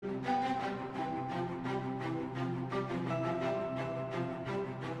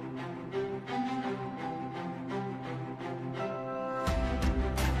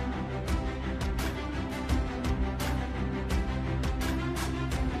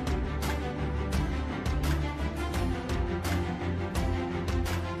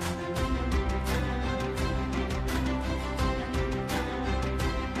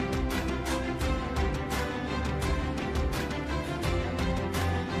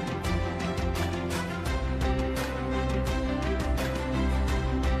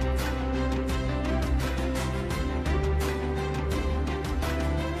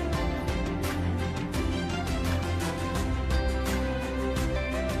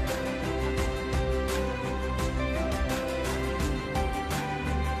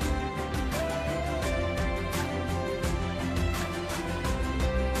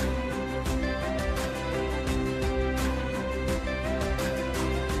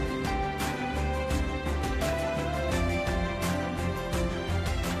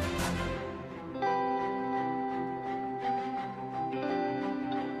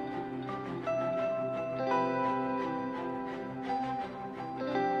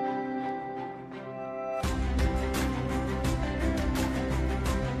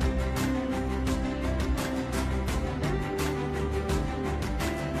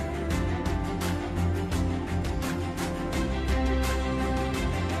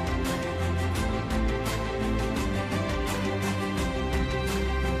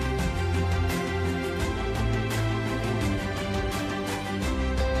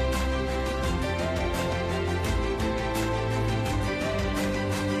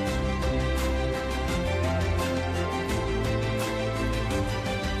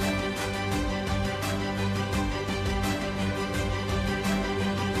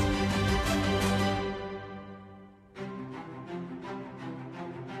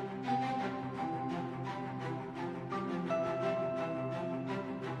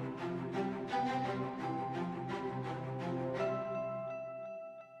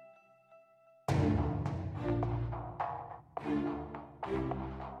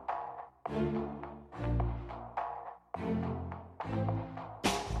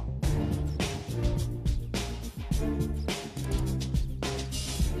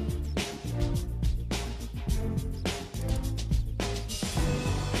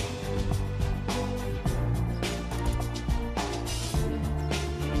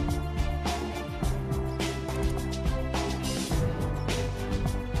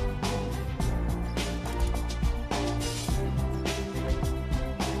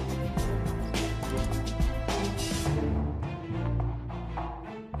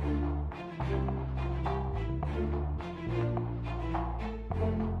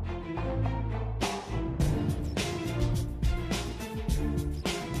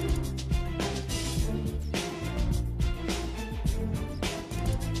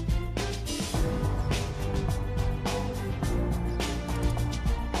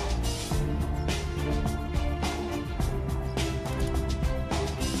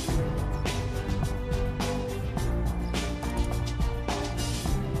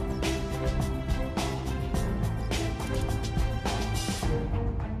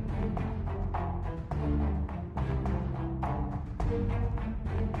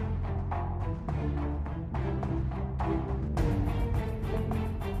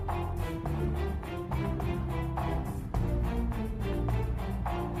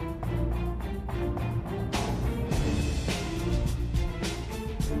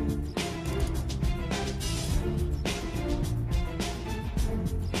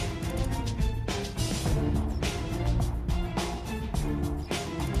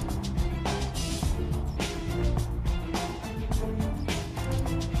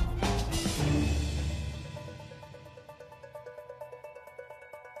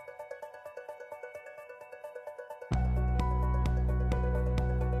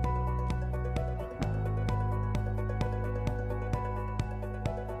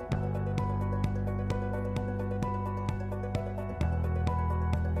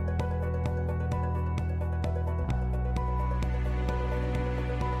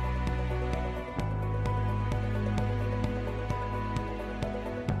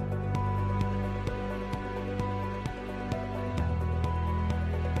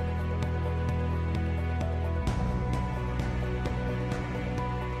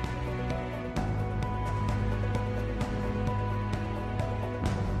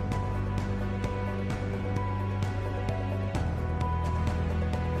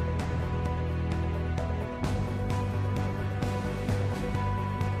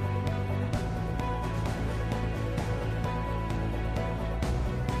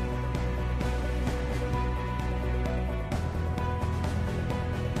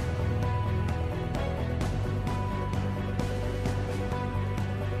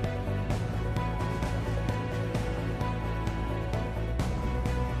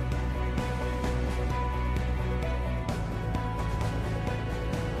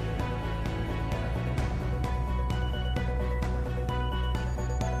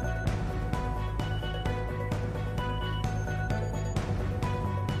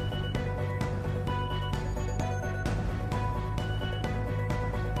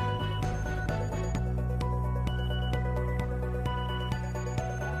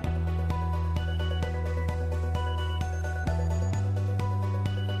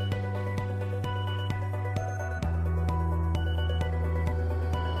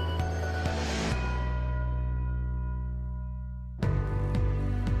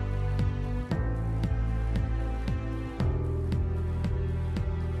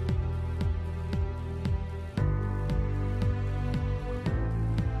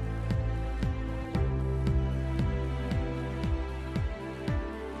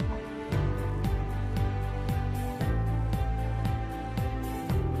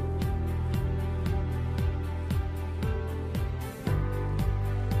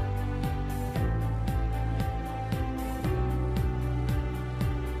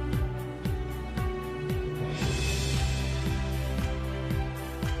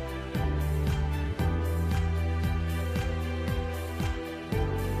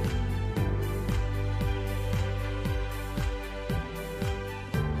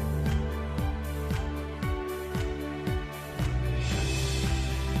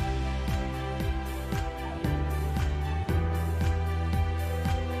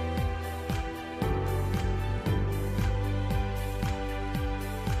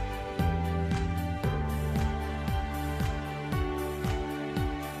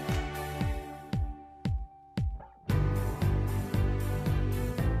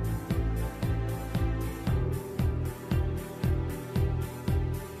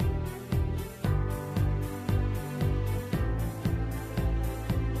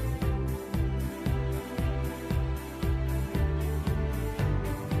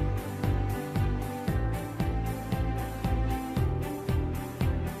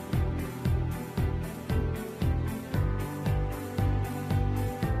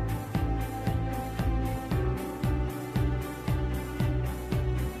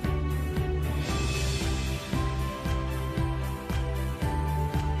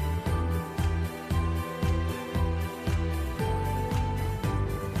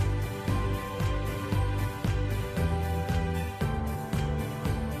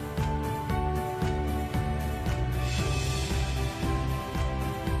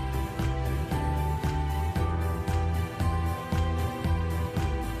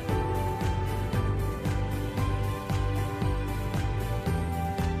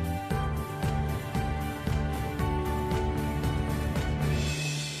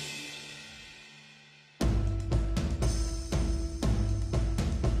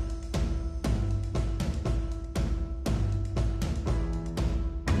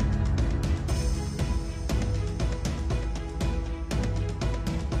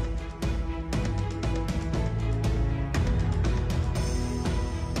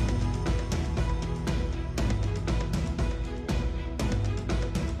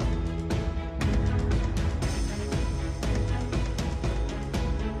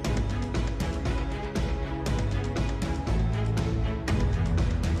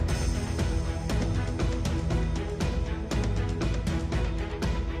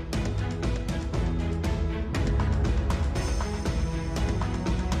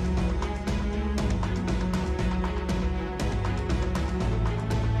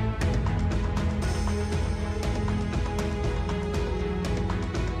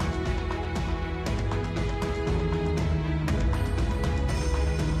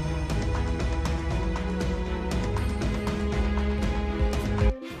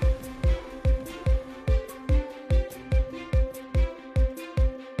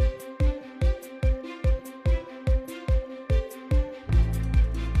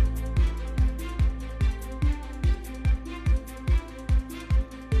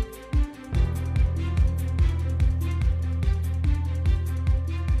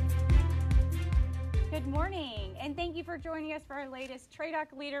joining us for our latest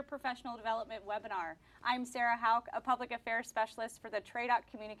TRADOC Leader Professional Development webinar. I'm Sarah Hauk, a Public Affairs Specialist for the TRADOC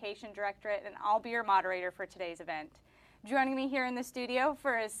Communication Directorate, and I'll be your moderator for today's event. Joining me here in the studio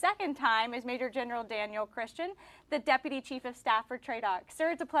for his second time is Major General Daniel Christian, the Deputy Chief of Staff for TRADOC.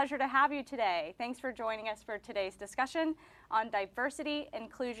 Sir, it's a pleasure to have you today. Thanks for joining us for today's discussion on diversity,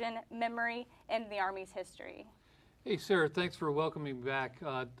 inclusion, memory, and the Army's history. Hey Sarah, thanks for welcoming me back.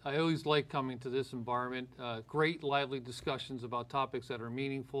 I always like coming to this environment. Great lively discussions about topics that are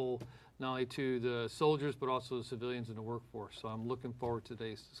meaningful not only to the soldiers but also the civilians in the workforce. So I'm looking forward to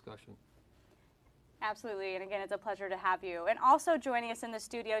today's discussion. Absolutely, and again, it's a pleasure to have you. And also joining us in the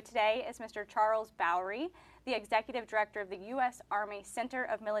studio today is Mr. Charles Bowery, the Executive Director of the U.S. Army Center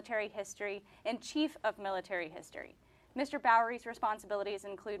of Military History and Chief of Military History. Mr. Bowery's responsibilities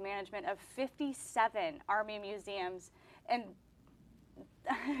include management of 57 Army museums and,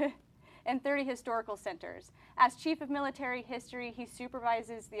 and 30 historical centers. As Chief of Military History, he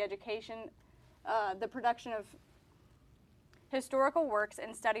supervises the education, the production of historical works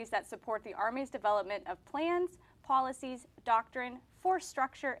and studies that support the Army's development of plans, policies, doctrine, force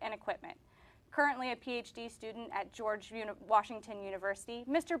structure, and equipment. Currently a PhD student at George Washington University,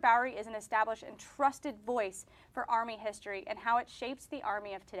 Mr. Bowery is an established and trusted voice for Army history and how it shapes the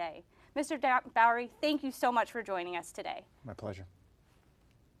Army of today. Mr. Bowery, thank you so much for joining us today. My pleasure.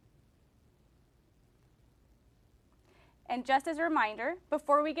 And just as a reminder,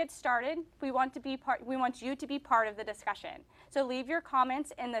 before we get started, we want you to be part of the discussion. So leave your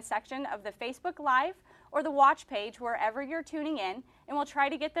comments in the section of the Facebook Live or the watch page wherever you're tuning in, and we'll try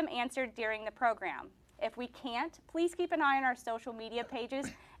to get them answered during the program. If we can't, please keep an eye on our social media pages,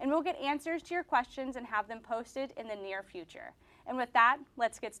 and we'll get answers to your questions and have them posted in the near future. And with that,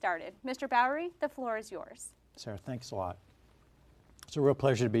 let's get started. Mr. Bowery, the floor is yours. Sarah, thanks a lot. It's a real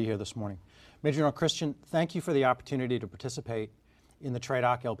pleasure to be here this morning. Major General Christian, thank you for the opportunity to participate in the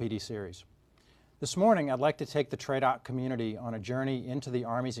TRADOC LPD series. This morning, I'd like to take the TRADOC community on a journey into the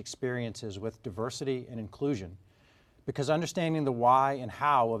Army's experiences with diversity and inclusion, because understanding the why and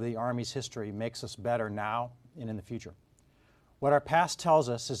how of the Army's history makes us better now and in the future. What our past tells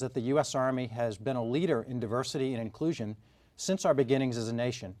us is that the U.S. Army has been a leader in diversity and inclusion since our beginnings as a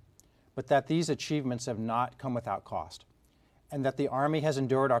nation, but that these achievements have not come without cost, and that the Army has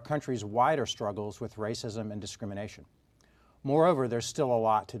endured our country's wider struggles with racism and discrimination. Moreover, there's still a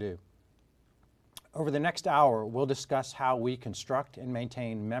lot to do. Over the next hour, we'll discuss how we construct and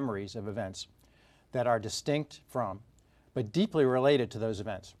maintain memories of events that are distinct from, but deeply related to those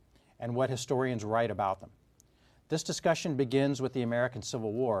events, and what historians write about them. This discussion begins with the American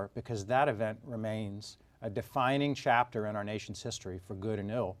Civil War because that event remains a defining chapter in our nation's history for good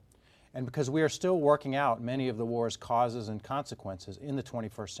and ill, and because we are still working out many of the war's causes and consequences in the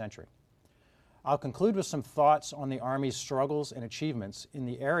 21st century. I'll conclude with some thoughts on the Army's struggles and achievements in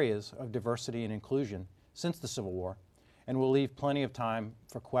the areas of diversity and inclusion since the Civil War, and we'll leave plenty of time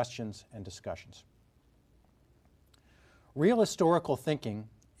for questions and discussions. Real historical thinking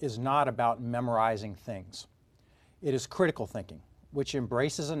is not about memorizing things. It is critical thinking, which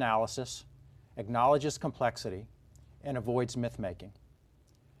embraces analysis, acknowledges complexity, and avoids myth-making.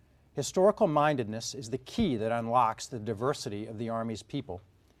 Historical mindedness is the key that unlocks the diversity of the Army's people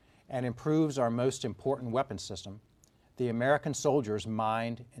and improves our most important weapon system, the American soldier's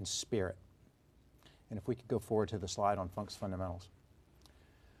mind and spirit. And if we could go forward to the slide on Funk's fundamentals.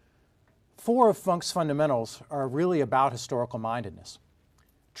 4 of Funk's fundamentals are really about historical mindedness.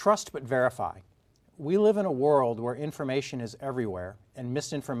 Trust but verify. We live in a world where information is everywhere and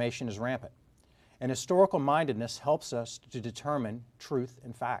misinformation is rampant. And historical mindedness helps us to determine truth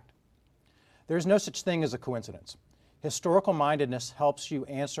and fact. There's no such thing as a coincidence. Historical mindedness helps you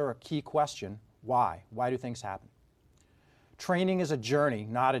answer a key question: why? Why do things happen? Training is a journey,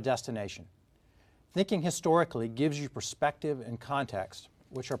 not a destination. Thinking historically gives you perspective and context,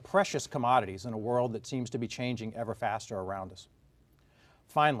 which are precious commodities in a world that seems to be changing ever faster around us.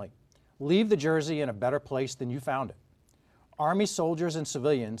 Finally, leave the jersey in a better place than you found it. Army soldiers and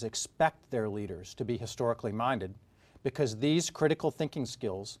civilians expect their leaders to be historically minded because these critical thinking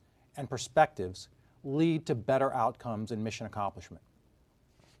skills and perspectives lead to better outcomes and mission accomplishment.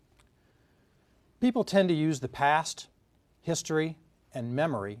 People tend to use the past, history, and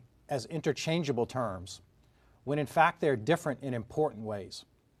memory as interchangeable terms, when in fact they're different in important ways.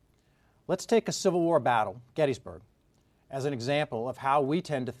 Let's take a Civil War battle, Gettysburg, as an example of how we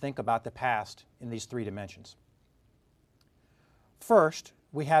tend to think about the past in these 3 dimensions. First,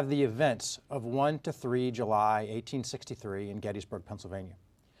 we have the events of 1 to 3 July 1863 in Gettysburg, Pennsylvania.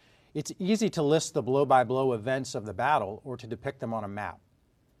 It's easy to list the blow-by-blow events of the battle or to depict them on a map.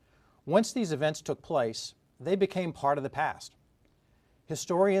 Once these events took place, they became part of the past.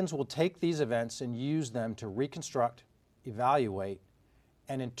 Historians will take these events and use them to reconstruct, evaluate,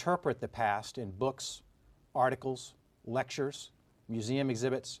 and interpret the past in books, articles, lectures, museum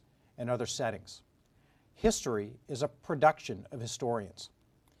exhibits, and other settings. History is a production of historians.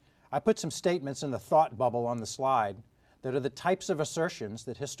 I put some statements in the thought bubble on the slide that are the types of assertions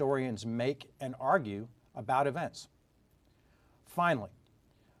that historians make and argue about events. Finally,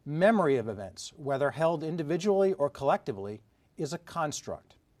 memory of events, whether held individually or collectively, is a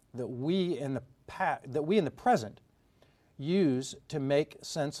construct that we in the present use to make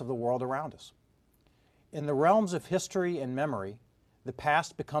sense of the world around us. In the realms of history and memory, the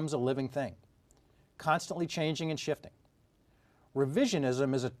past becomes a living thing, constantly changing and shifting.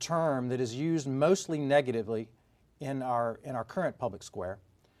 Revisionism is a term that is used mostly negatively in our current public square,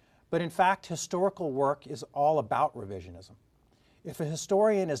 but in fact, historical work is all about revisionism. If a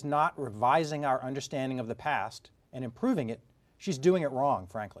historian is not revising our understanding of the past and improving it, she's doing it wrong,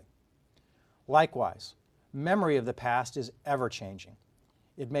 frankly. Likewise, memory of the past is ever-changing.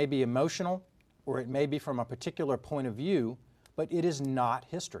 It may be emotional, or it may be from a particular point of view, but it is not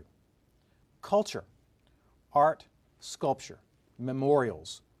history. Culture, art, sculpture,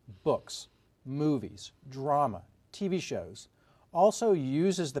 memorials, books, movies, drama, TV shows, also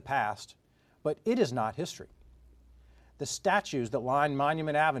uses the past, but it is not history. The statues that line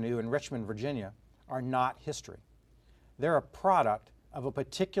Monument Avenue in Richmond, Virginia, are not history. They're a product of a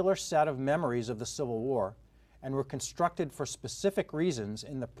particular set of memories of the Civil War and were constructed for specific reasons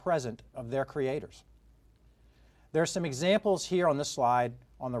in the present of their creators. There are some examples here on this slide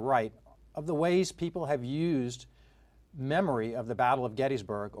on the right of the ways people have used memory of the Battle of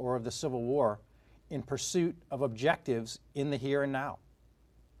Gettysburg or of the Civil War in pursuit of objectives in the here and now.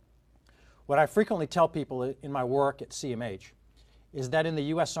 What I frequently tell people in my work at CMH is that in the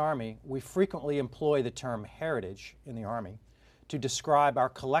U.S. Army, we frequently employ the term heritage in the Army to describe our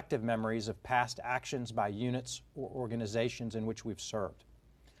collective memories of past actions by units or organizations in which we've served.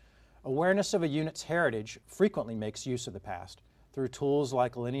 Awareness of a unit's heritage frequently makes use of the past through tools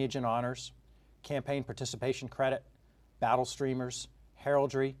like lineage and honors, campaign participation credit, battle streamers,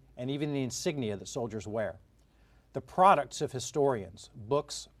 heraldry, and even the insignia that soldiers wear. The products of historians,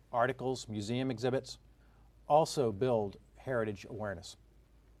 books, articles, museum exhibits, also build heritage awareness.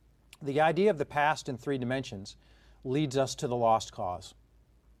 The idea of the past in three dimensions leads us to the lost cause.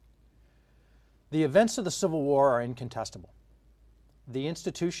 The events of the Civil War are incontestable. The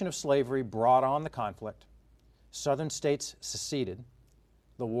institution of slavery brought on the conflict, Southern states seceded,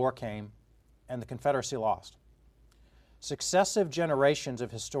 the war came, and the Confederacy lost. Successive generations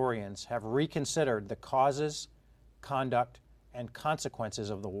of historians have reconsidered the causes, conduct, and consequences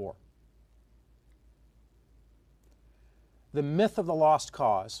of the war. The myth of the lost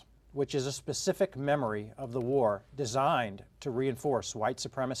cause, which is a specific memory of the war designed to reinforce white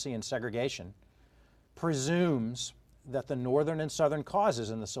supremacy and segregation, presumes that the Northern and Southern causes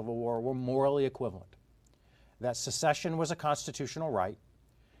in the Civil War were morally equivalent, that secession was a constitutional right,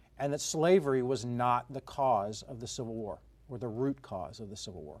 and that slavery was not the cause of the Civil War, or the root cause of the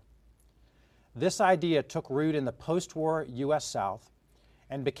Civil War. This idea took root in the post-war U.S. South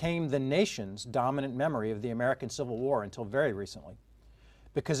and became the nation's dominant memory of the American Civil War until very recently,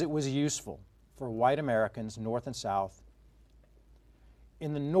 because it was useful for white Americans, North and South.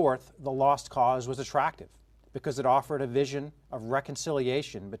 In the North, the lost cause was attractive because it offered a vision of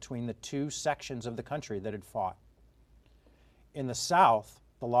reconciliation between the two sections of the country that had fought. In the South,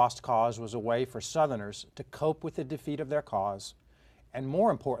 the lost cause was a way for Southerners to cope with the defeat of their cause, and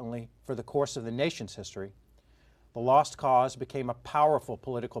more importantly, for the course of the nation's history, the lost cause became a powerful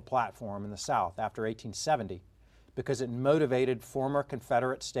political platform in the South after 1870 because it motivated former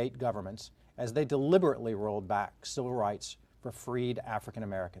Confederate state governments as they deliberately rolled back civil rights for freed African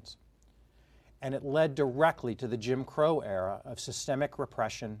Americans. And it led directly to the Jim Crow era of systemic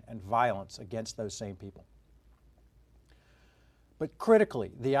repression and violence against those same people. But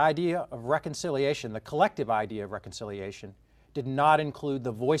critically, the idea of reconciliation, the collective idea of reconciliation, did not include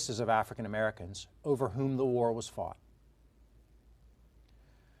the voices of African Americans over whom the war was fought.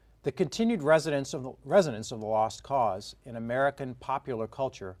 The continued resonance of the lost cause in American popular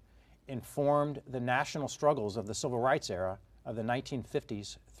culture informed the national struggles of the civil rights era of the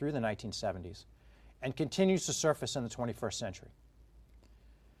 1950s through the 1970s and continues to surface in the 21st century.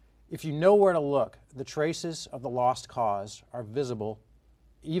 If you know where to look, the traces of the lost cause are visible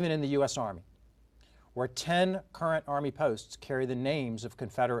even in the U.S. Army, where 10 current Army posts carry the names of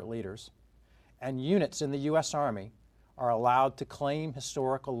Confederate leaders, and units in the U.S. Army are allowed to claim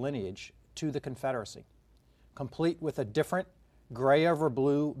historical lineage to the Confederacy, complete with a different gray over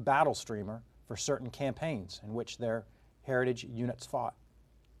blue battle streamer for certain campaigns in which their heritage units fought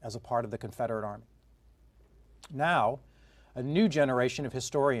as a part of the Confederate Army. Now, a new generation of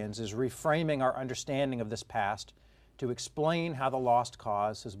historians is reframing our understanding of this past to explain how the lost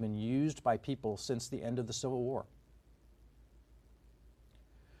cause has been used by people since the end of the Civil War.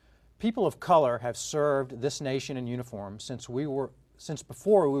 People of color have served this nation in uniform since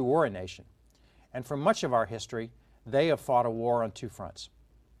before we were a nation, and for much of our history, they have fought a war on two fronts: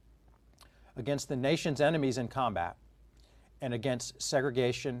 against the nation's enemies in combat and against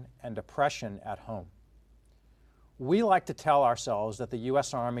segregation and oppression at home. We like to tell ourselves that the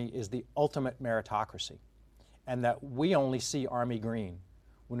U.S. Army is the ultimate meritocracy and that we only see Army green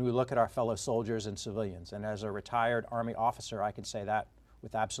when we look at our fellow soldiers and civilians. And as a retired Army officer, I can say that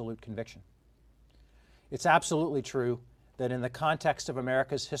with absolute conviction. It's absolutely true that in the context of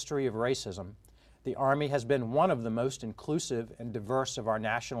America's history of racism, the Army has been one of the most inclusive and diverse of our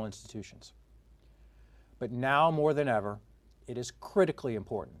national institutions. But now more than ever, it is critically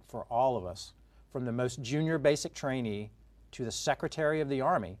important for all of us, from the most junior basic trainee to the Secretary of the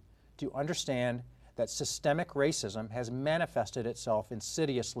Army, to understand that systemic racism has manifested itself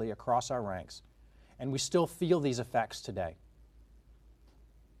insidiously across our ranks, and we still feel these effects today.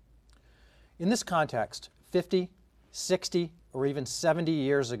 In this context, 50, 60, or even 70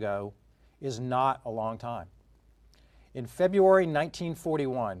 years ago is not a long time. In February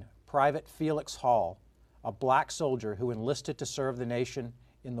 1941, Private Felix Hall, a black soldier who enlisted to serve the nation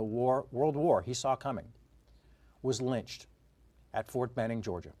in the World War he saw coming, was lynched at Fort Benning,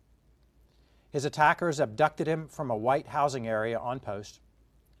 Georgia. His attackers abducted him from a white housing area on post,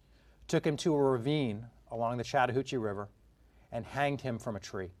 took him to a ravine along the Chattahoochee River, and hanged him from a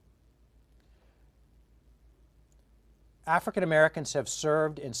tree. African Americans have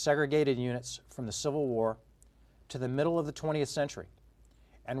served in segregated units from the Civil War to the middle of the 20th century,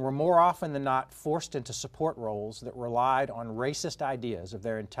 and were more often than not forced into support roles that relied on racist ideas of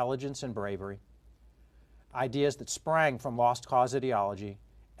their intelligence and bravery, ideas that sprang from lost cause ideology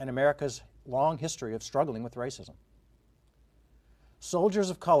and America's long history of struggling with racism. Soldiers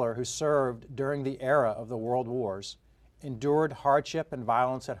of color who served during the era of the World Wars endured hardship and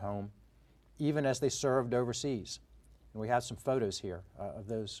violence at home, even as they served overseas. And we have some photos here of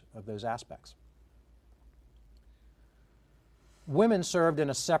those aspects. Women served in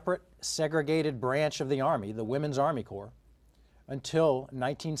a separate, segregated branch of the Army, the Women's Army Corps, until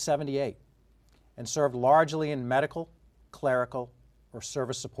 1978, and served largely in medical, clerical, or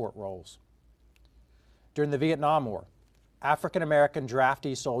service support roles. During the Vietnam War, African American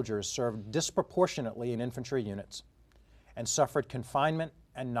draftee soldiers served disproportionately in infantry units and suffered confinement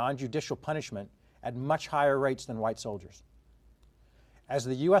and non-judicial punishment at much higher rates than white soldiers. As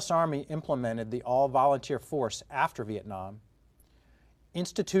the U.S. Army implemented the all-volunteer force after Vietnam,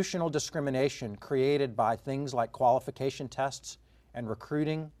 institutional discrimination created by things like qualification tests and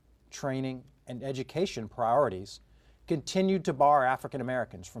recruiting, training, and education priorities continued to bar African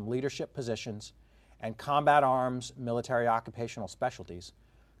Americans from leadership positions and combat arms military occupational specialties,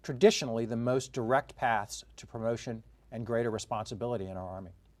 traditionally the most direct paths to promotion and greater responsibility in our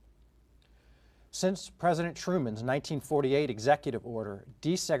Army. Since President Truman's 1948 executive order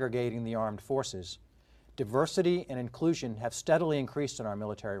desegregating the armed forces, diversity and inclusion have steadily increased in our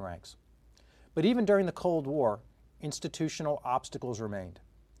military ranks. But even during the Cold War, institutional obstacles remained.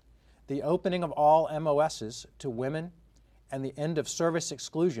 The opening of all MOSs to women and the end of service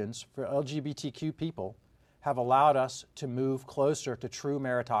exclusions for LGBTQ people have allowed us to move closer to true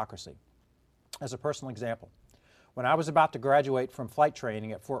meritocracy. As a personal example, when I was about to graduate from flight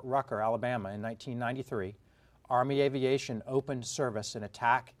training at Fort Rucker, Alabama in 1993, Army Aviation opened service in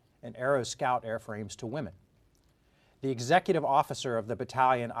attack and Aero Scout airframes to women. The executive officer of the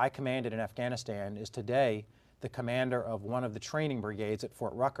battalion I commanded in Afghanistan is today the commander of one of the training brigades at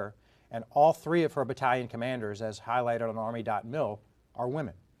Fort Rucker, and all three of her battalion commanders, as highlighted on Army.mil, are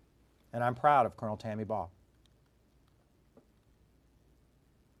women. And I'm proud of Colonel Tammy Baugh.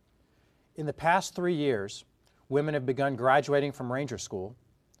 In the past 3 years, women have begun graduating from Ranger School,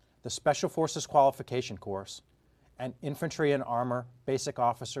 the Special Forces Qualification Course, and Infantry and Armor Basic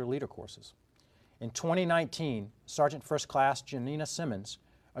Officer Leader courses. In 2019, Sergeant First Class Janina Simmons,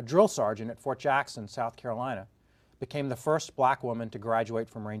 a drill sergeant at Fort Jackson, South Carolina, became the first black woman to graduate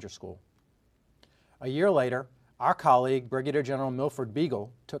from Ranger School. A year later, our colleague, Brigadier General Milford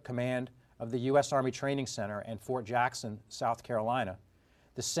Beagle, took command of the U.S. Army Training Center in Fort Jackson, South Carolina,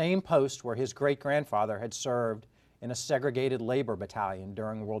 the same post where his great-grandfather had served in a segregated labor battalion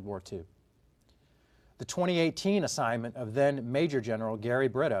during World War II. The 2018 assignment of then Major General Gary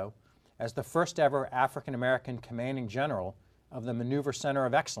Brito as the first ever African-American commanding general of the Maneuver Center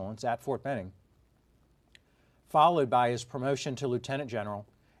of Excellence at Fort Benning followed by his promotion to lieutenant general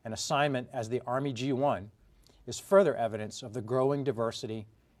and assignment as the Army G1, is further evidence of the growing diversity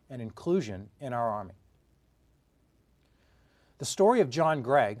and inclusion in our Army. The story of John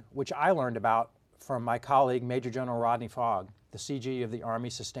Gregg, which I learned about from my colleague Major General Rodney Fogg, the CG of the Army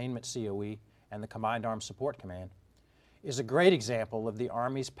Sustainment COE and the Combined Arms Support Command, is a great example of the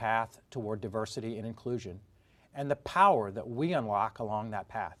Army's path toward diversity and inclusion and the power that we unlock along that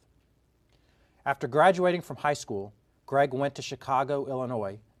path. After graduating from high school, Gregg went to Chicago,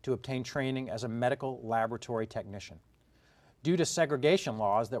 Illinois to obtain training as a medical laboratory technician. Due to segregation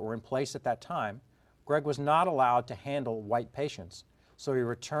laws that were in place at that time, Gregg was not allowed to handle white patients, so he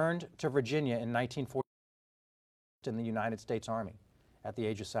returned to Virginia in 1940 in the United States Army at the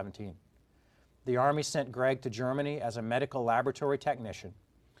age of 17. The Army sent Gregg to Germany as a medical laboratory technician,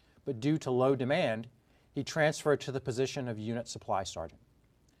 but due to low demand, he transferred to the position of unit supply sergeant.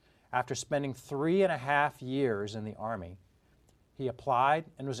 After spending 3.5 years in the Army, he applied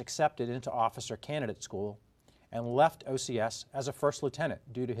and was accepted into officer candidate school and left OCS as a first lieutenant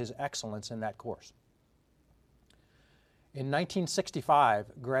due to his excellence in that course. In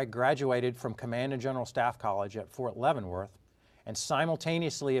 1965, Gregg graduated from Command and General Staff College at Fort Leavenworth and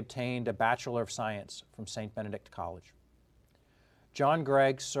simultaneously obtained a Bachelor of Science from St. Benedict College. John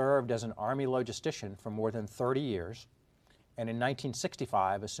Gregg served as an Army logistician for more than 30 years, and in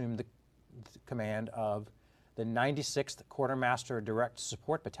 1965 assumed the command of the 96th Quartermaster Direct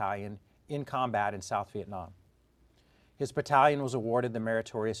Support Battalion in combat in South Vietnam. His battalion was awarded the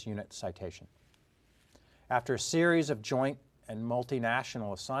Meritorious Unit Citation. After a series of joint and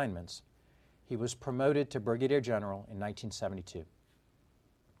multinational assignments, he was promoted to Brigadier General in 1972.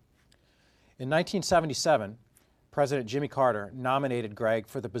 In 1977, President Jimmy Carter nominated Gregg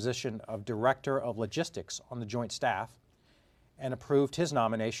for the position of Director of Logistics on the Joint Staff and approved his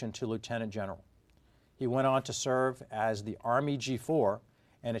nomination to Lieutenant General. He went on to serve as the Army G4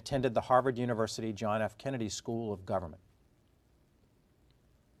 and attended the Harvard University John F. Kennedy School of Government.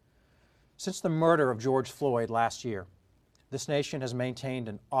 Since the murder of George Floyd last year, this nation has maintained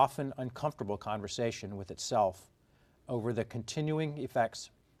an often uncomfortable conversation with itself over the continuing effects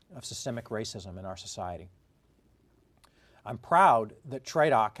of systemic racism in our society. I'm proud that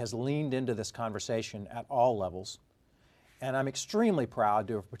TRADOC has leaned into this conversation at all levels, and I'm extremely proud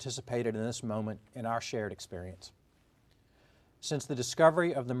to have participated in this moment in our shared experience. Since the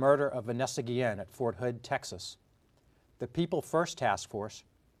discovery of the murder of Vanessa Guillen at Fort Hood, Texas, the People First Task Force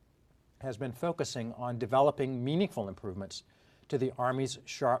has been focusing on developing meaningful improvements to the Army's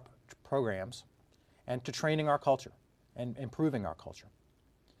SHARP programs and to training our culture and improving our culture.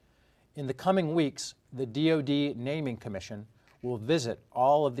 In the coming weeks, the DoD Naming Commission will visit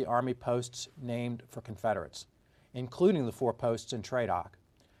all of the Army posts named for Confederates, including the 4 posts in TRADOC,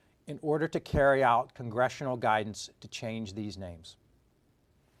 in order to carry out congressional guidance to change these names.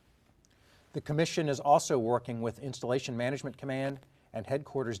 The Commission is also working with Installation Management Command and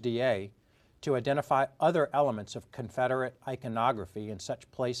Headquarters DA to identify other elements of Confederate iconography in such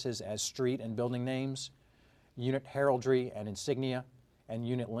places as street and building names, unit heraldry and insignia, and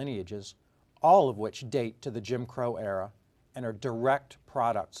unit lineages, all of which date to the Jim Crow era and are direct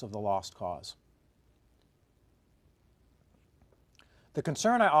products of the lost cause. The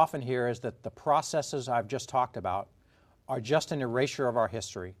concern I often hear is that the processes I've just talked about are just an erasure of our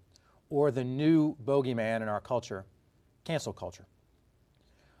history or the new bogeyman in our culture, cancel culture.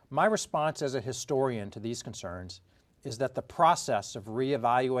 My response as a historian to these concerns is that the process of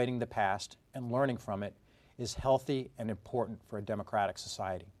reevaluating the past and learning from it is healthy and important for a democratic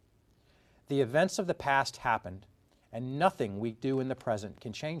society. The events of the past happened, and nothing we do in the present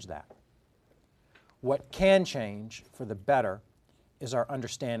can change that. What can change for the better is our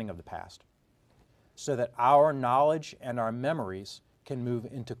understanding of the past, so that our knowledge and our memories can move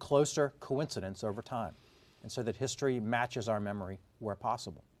into closer coincidence over time, and so that history matches our memory where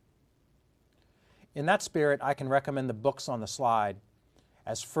possible. In that spirit, I can recommend the books on the slide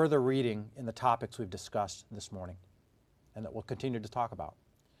as further reading in the topics we've discussed this morning and that we'll continue to talk about.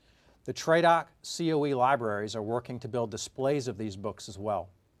 The TRADOC COE libraries are working to build displays of these books as well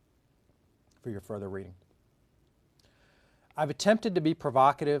for your further reading. I've attempted to be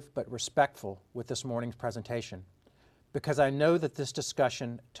provocative but respectful with this morning's presentation because I know that this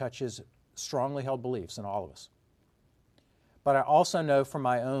discussion touches strongly held beliefs in all of us. But I also know from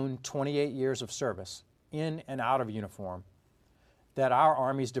my own 28 years of service, in and out of uniform, that our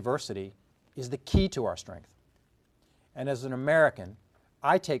Army's diversity is the key to our strength. And as an American,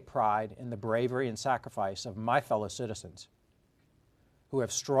 I take pride in the bravery and sacrifice of my fellow citizens who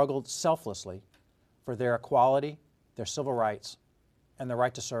have struggled selflessly for their equality, their civil rights, and the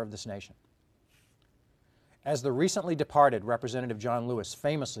right to serve this nation. As the recently departed Representative John Lewis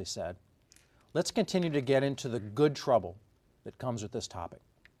famously said, let's continue to get into the good trouble that comes with this topic.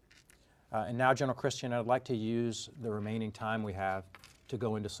 And now, General Christian, I'd like to use the remaining time we have to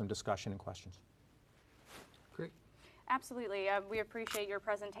go into some discussion and questions. Great. Absolutely. We appreciate your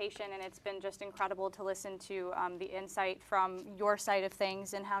presentation, and it's been just incredible to listen to the insight from your side of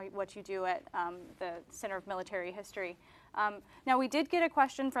things and what you do at the Center of Military History. Now, we did get a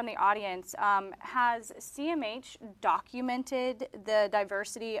question from the audience. Has CMH documented the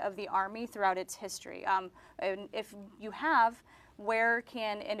diversity of the Army throughout its history? And if you have, where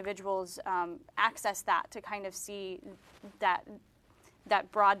can individuals access that to kind of see that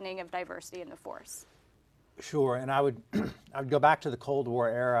broadening of diversity in the force? Sure, and I would go back to the Cold War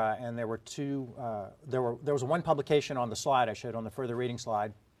era, and there were there was one publication on the slide I showed on the further reading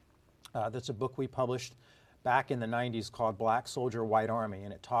slide. That's a book we published back in the 90s called Black Soldier, White Army,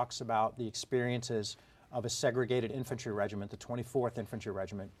 and it talks about the experiences of a segregated infantry regiment, the 24th Infantry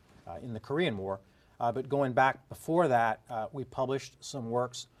Regiment, in the Korean War. But going back before that, we published some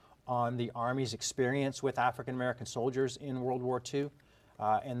works on the Army's experience with African American soldiers in World War II.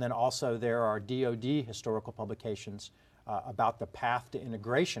 And then also there are DoD historical publications about the path to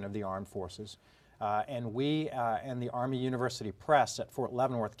integration of the armed forces. And we and the Army University Press at Fort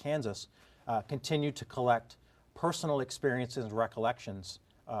Leavenworth, Kansas, continue to collect personal experiences and recollections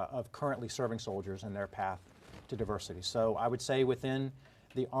of currently serving soldiers and their path to diversity. So I would say within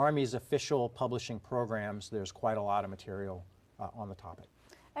the Army's official publishing programs, there's quite a lot of material on the topic.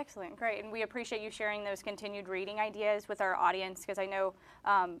 Excellent, great, and we appreciate you sharing those continued reading ideas with our audience, because I know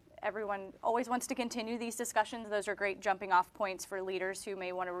everyone always wants to continue these discussions. Those are great jumping off points for leaders who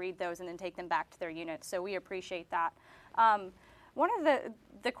may want to read those and then take them back to their units, so we appreciate that. One of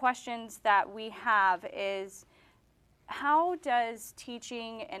the questions that we have is, how does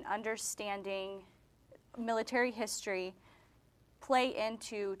teaching and understanding military history play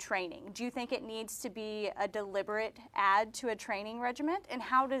into training? Do you think it needs to be a deliberate add to a training regiment? And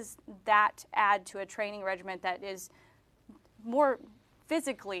how does that add to a training regiment that is more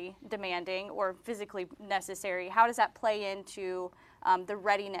physically demanding or physically necessary? How does that play into the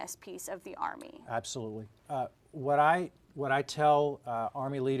readiness piece of the Army? Absolutely. What I tell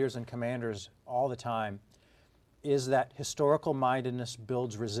Army leaders and commanders all the time is that historical mindedness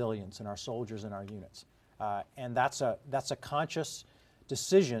builds resilience in our soldiers and our units. And that's a conscious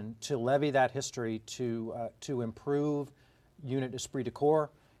decision to levy that history to improve unit esprit de corps,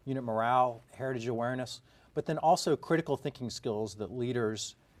 unit morale, heritage awareness, but then also critical thinking skills that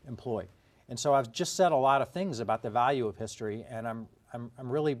leaders employ. And so I've just said a lot of things about the value of history, and I'm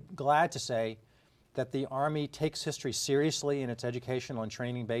really glad to say that the Army takes history seriously in its educational and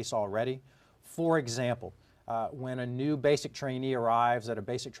training base already. For example, when a new basic trainee arrives at a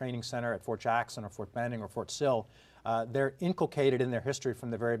basic training center at Fort Jackson or Fort Benning or Fort Sill, they're inculcated in their history from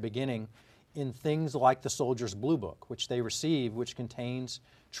the very beginning in things like the Soldier's Blue Book, which they receive, which contains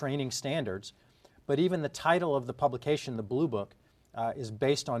training standards. But even the title of the publication, the Blue Book, is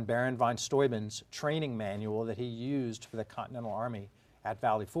based on Baron von Steuben's training manual that he used for the Continental Army at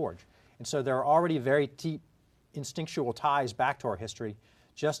Valley Forge. And so there are already very deep instinctual ties back to our history,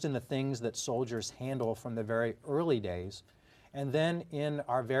 just in the things that soldiers handle from the very early days. And then in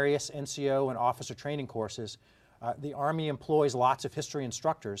our various NCO and officer training courses, the Army employs lots of history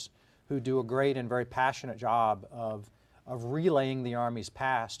instructors who do a great and very passionate job of relaying the Army's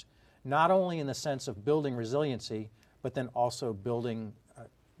past, not only in the sense of building resiliency, but then also building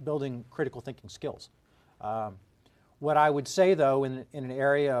critical thinking skills. What I would say, though, in an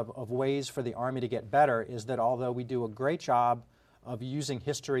area of ways for the Army to get better is that although we do a great job of using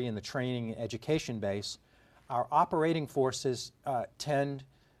history in the training and education base, our operating forces tend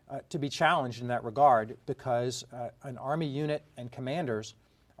to be challenged in that regard because an Army unit and commanders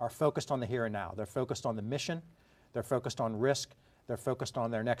are focused on the here and now. They're focused on the mission, they're focused on risk, they're focused on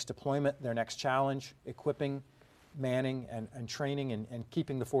their next deployment, their next challenge, equipping, manning, and training, and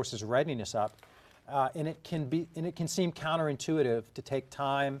keeping the force's readiness up. And it can seem counterintuitive to take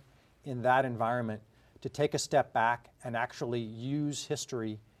time in that environment to take a step back and actually use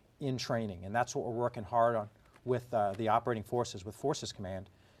history in training. And that's what we're working hard on with the operating forces, with Forces Command,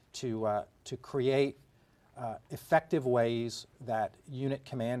 to create effective ways that unit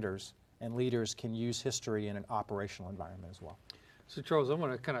commanders and leaders can use history in an operational environment as well. So Charles, I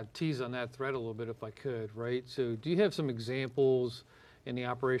want to kind of tease on that thread a little bit if I could, right? So do you have some examples in the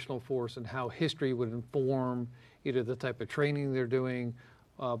operational force and how history would inform either the type of training they're doing,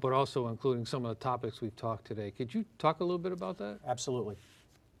 but also including some of the topics we've talked today? Could you talk a little bit about that? Absolutely.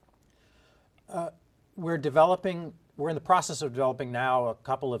 We're developing we're in the process of developing now a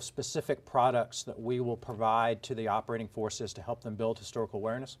couple of specific products that we will provide to the operating forces to help them build historical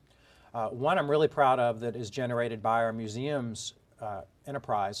awareness. One I'm really proud of that is generated by our museums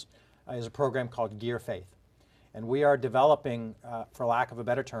enterprise is a program called Gear Faith. And we are developing, for lack of a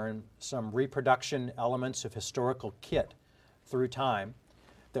better term, some reproduction elements of historical kit through time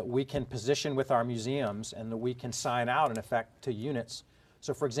that we can position with our museums and that we can sign out in effect to units.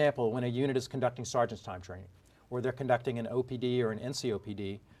 So for example, when a unit is conducting sergeant's time training, or they're conducting an OPD or an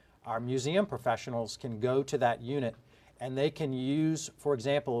NCOPD, our museum professionals can go to that unit and they can use, for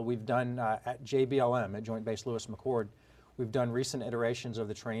example, we've done at JBLM, at Joint Base Lewis McChord, we've done recent iterations of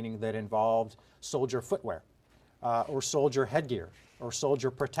the training that involved soldier footwear, or soldier headgear, or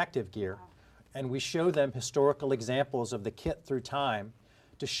soldier protective gear. And we show them historical examples of the kit through time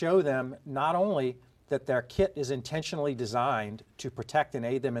to show them not only that their kit is intentionally designed to protect and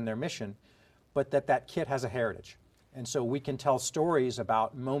aid them in their mission, but that that kit has a heritage. And so we can tell stories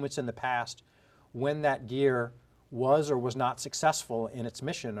about moments in the past when that gear was or was not successful in its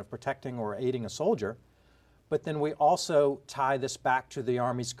mission of protecting or aiding a soldier. But then we also tie this back to the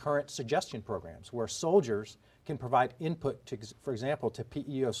Army's current suggestion programs, where soldiers can provide input, to, for example, to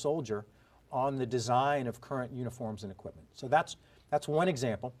PEO soldier on the design of current uniforms and equipment. So that's one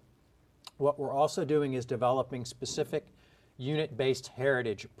example. What we're also doing is developing specific unit-based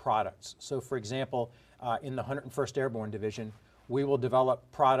heritage products. So for example, in the 101st Airborne Division, we will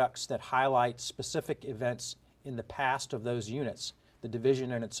develop products that highlight specific events in the past of those units, the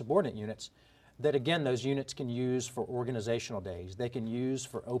division and its subordinate units, that again, those units can use for organizational days, they can use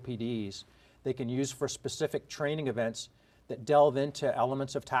for OPDs, they can use for specific training events that delve into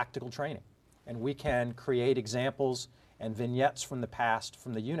elements of tactical training. And we can create examples and vignettes from the past,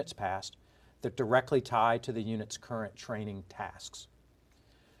 from the unit's past, that directly tie to the unit's current training tasks.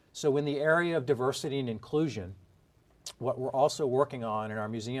 So in the area of diversity and inclusion, what we're also working on in our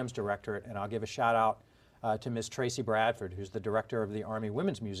museums directorate, and I'll give a shout out to Ms. Tracy Bradford, who's the director of the Army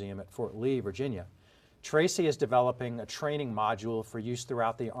Women's Museum at Fort Lee, Virginia. Tracy is developing a training module for use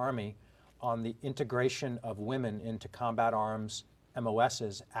throughout the Army on the integration of women into combat arms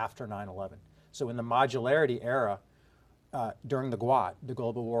MOSs after 9/11. So in the modularity era, during the GWOT, the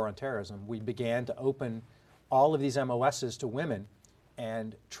Global War on Terrorism, we began to open all of these MOSs to women,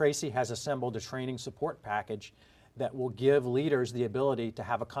 and Tracy has assembled a training support package that will give leaders the ability to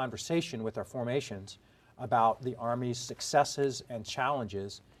have a conversation with our formations about the Army's successes and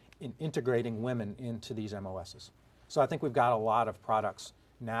challenges in integrating women into these MOSs. So I think we've got a lot of products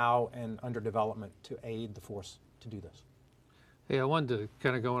now and under development to aid the force to do this. Hey, I wanted to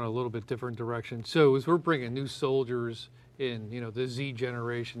kind of go in a little bit different direction. So as we're bringing new soldiers in, you know, the Z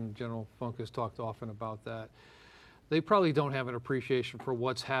generation, General Funk has talked often about that, they probably don't have an appreciation for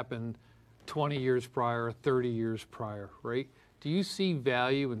what's happened 20 years prior, 30 years prior, right? Do you see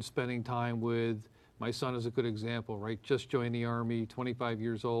value in spending time with, my son is a good example, right? Just joined the Army, 25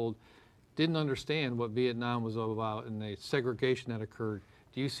 years old, didn't understand what Vietnam was all about and the segregation that occurred.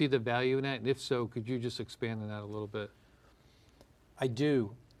 Do you see the value in that? And if so, could you just expand on that a little bit? I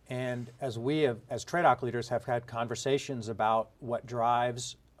do, and as we have, as TRADOC leaders, have had conversations about what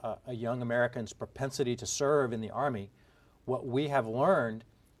drives a young American's propensity to serve in the Army, what we have learned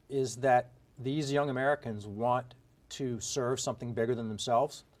is that these young Americans want to serve something bigger than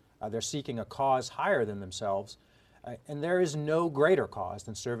themselves. They're seeking a cause higher than themselves, and there is no greater cause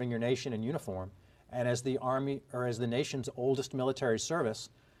than serving your nation in uniform. And as the Army, or as the nation's oldest military service,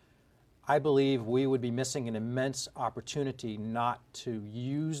 I believe we would be missing an immense opportunity not to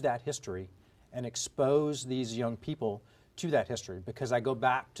use that history and expose these young people to that history, because I go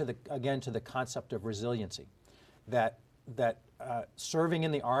back to again to the concept of resiliency, that serving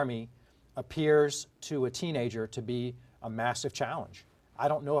in the Army appears to a teenager to be a massive challenge. I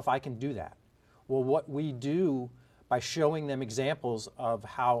don't know if I can do that. Well, what we do by showing them examples of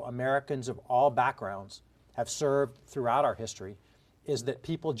how Americans of all backgrounds have served throughout our history is that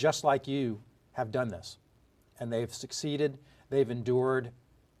people just like you have done this, and they've succeeded, they've endured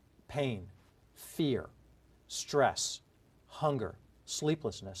pain, fear, stress, hunger,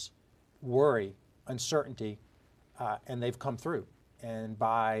 sleeplessness, worry, uncertainty, and they've come through. And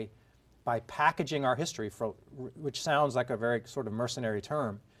by packaging our history, which sounds like a very sort of mercenary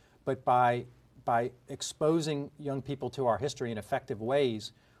term, but by exposing young people to our history in effective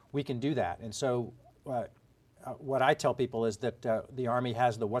ways, we can do that. And so what I tell people is that the Army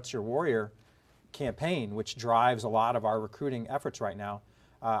has the What's Your Warrior campaign, which drives a lot of our recruiting efforts right now.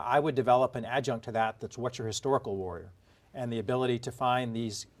 I would develop an adjunct to that that's What's Your Historical Warrior, and the ability to find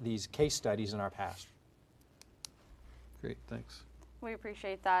these case studies in our past. Great, thanks. We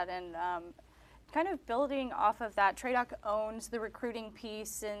appreciate that. And kind of building off of that, TRADOC owns the recruiting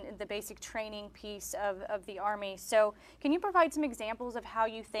piece and the basic training piece of the Army. So can you provide some examples of how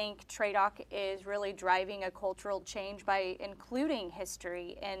you think TRADOC is really driving a cultural change by including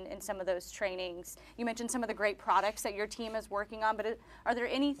history in some of those trainings? You mentioned some of the great products that your team is working on, but are there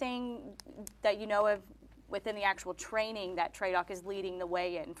anything that you know of within the actual training that TRADOC is leading the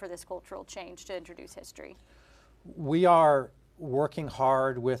way in for this cultural change to introduce history? We are working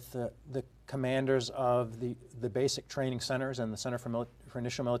hard with the commanders of the basic training centers and the Center for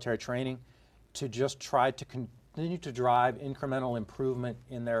Initial Military Training to just try to continue to drive incremental improvement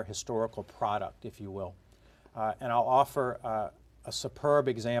in their historical product, if you will. And I'll offer a superb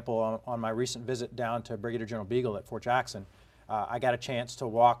example on my recent visit down to Brigadier General Beagle at Fort Jackson. I got a chance to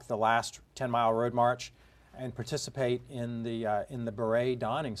walk the last 10-mile road march and participate in the beret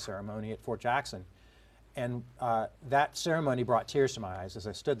donning ceremony at Fort Jackson. And that ceremony brought tears to my eyes as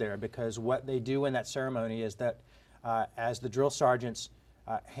I stood there, because what they do in that ceremony is that as the drill sergeants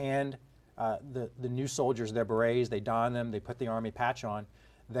hand the new soldiers their berets, they don them, they put the Army patch on,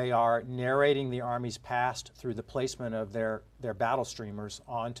 they are narrating the Army's past through the placement of their battle streamers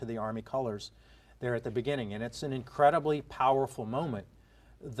onto the Army colors there at the beginning. And it's an incredibly powerful moment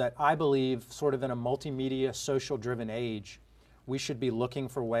that I believe, sort of in a multimedia, social-driven age, we should be looking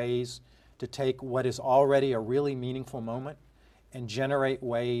for ways to take what is already a really meaningful moment and generate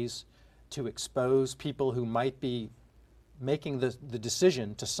ways to expose people who might be making the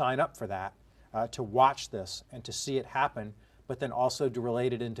decision to sign up for that, to watch this and to see it happen, but then also to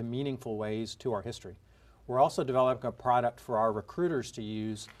relate it into meaningful ways to our history. We're also developing a product for our recruiters to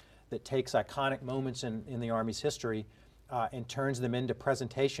use that takes iconic moments in the Army's history and turns them into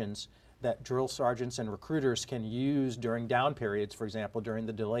presentations that drill sergeants and recruiters can use during down periods, for example, during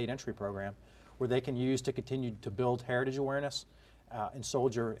the delayed entry program, where they can use to continue to build heritage awareness and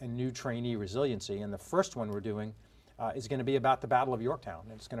soldier and new trainee resiliency. And the first one we're doing is going to be about the Battle of Yorktown.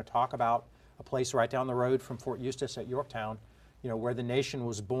 And it's going to talk about a place right down the road from Fort Eustis at Yorktown, where the nation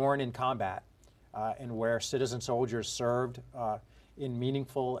was born in combat and where citizen soldiers served in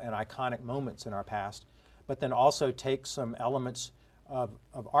meaningful and iconic moments in our past, but then also take some elements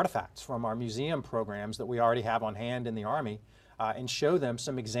of artifacts from our museum programs that we already have on hand in the Army and show them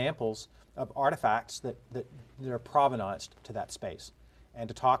some examples of artifacts that are provenanced to that space. And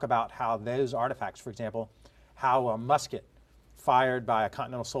to talk about how those artifacts, for example, how a musket fired by a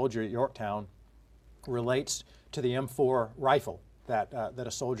Continental soldier at Yorktown relates to the M4 rifle that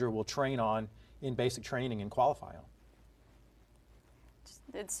a soldier will train on in basic training and qualify on.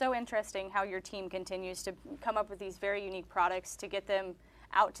 It's so interesting how your team continues to come up with these very unique products to get them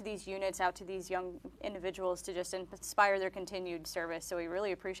out to these units, out to these young individuals to just inspire their continued service. So we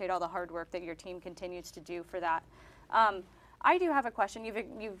really appreciate all the hard work that your team continues to do for that. I do have a question.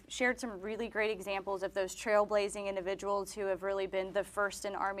 You've shared some really great examples of those trailblazing individuals who have really been the first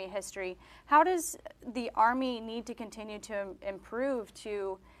in Army history. How does the Army need to continue to improve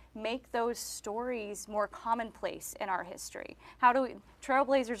to make those stories more commonplace in our history? How do we,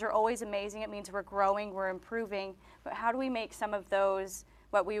 trailblazers are always amazing. It means we're growing, we're improving, but how do we make some of those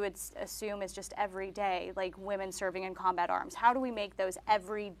what we would assume is just everyday, like women serving in combat arms? How do we make those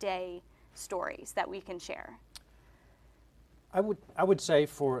everyday stories that we can share? I would say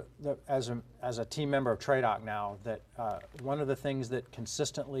as a team member of TRADOC now, that one of the things that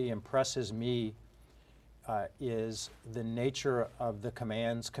consistently impresses me is the nature of the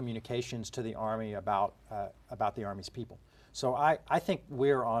command's communications to the Army about the Army's people. So I think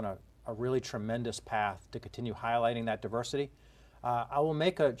we're on a really tremendous path to continue highlighting that diversity. I will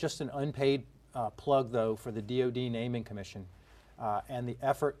make just an unpaid plug, though, for the DoD Naming Commission and the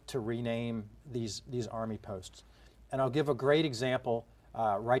effort to rename these Army posts. And I'll give a great example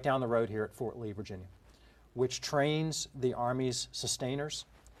right down the road here at Fort Lee, Virginia, which trains the Army's sustainers,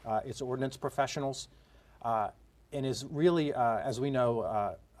 its ordnance professionals, and is really, as we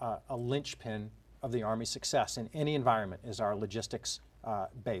know, a linchpin of the Army's success in any environment is our logistics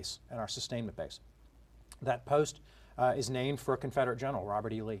base and our sustainment base. That post is named for a Confederate general,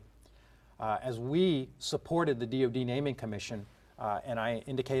 Robert E. Lee. As we supported the DoD Naming Commission, and I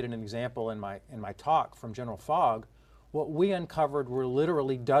indicated an example in my talk from General Fogg, what we uncovered were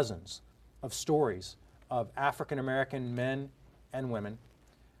literally dozens of stories of African American men and women,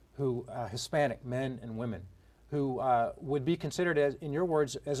 Hispanic men and women, who would be considered, as, in your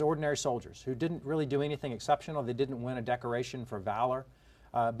words, as ordinary soldiers, who didn't really do anything exceptional. They didn't win a decoration for valor,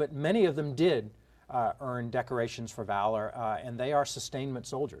 but many of them did earn decorations for valor, and they are sustainment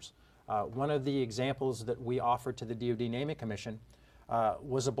soldiers. One of the examples that we offered to the DoD Naming Commission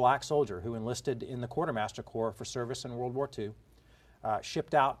was a black soldier who enlisted in the Quartermaster Corps for service in World War II,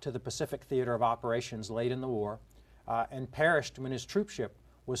 shipped out to the Pacific Theater of Operations late in the war, and perished when his troop ship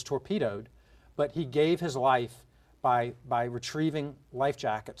was torpedoed, but he gave his life by retrieving life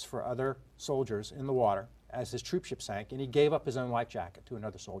jackets for other soldiers in the water as his troop ship sank, and he gave up his own life jacket to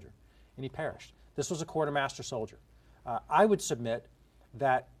another soldier, and he perished. This was a quartermaster soldier. I would submit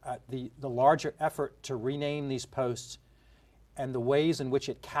that the larger effort to rename these posts and the ways in which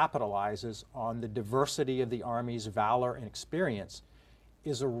it capitalizes on the diversity of the Army's valor and experience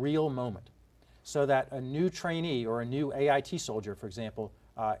is a real moment. So that a new trainee or a new AIT soldier, for example,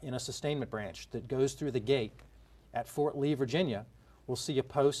 in a sustainment branch that goes through the gate at Fort Lee, Virginia, will see a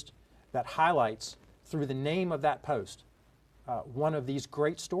post that highlights, through the name of that post, one of these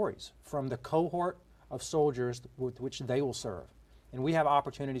great stories from the cohort of soldiers with which they will serve. And we have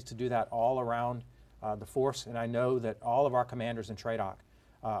opportunities to do that all around the force, and I know that all of our commanders in TRADOC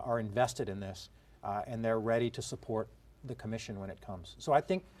are invested in this, and they're ready to support the commission when it comes. So I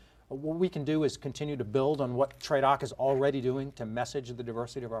think what we can do is continue to build on what TRADOC is already doing to message the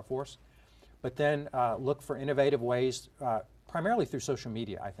diversity of our force, but then look for innovative ways, primarily through social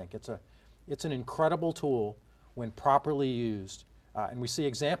media. I think it's an incredible tool when properly used, and we see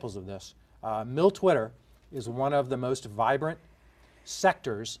examples of this. Twitter is one of the most vibrant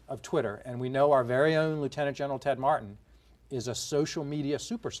sectors of Twitter, and we know our very own Lieutenant General Ted Martin is a social media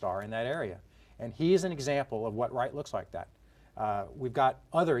superstar in that area, and he is an example of what right looks like that. We've got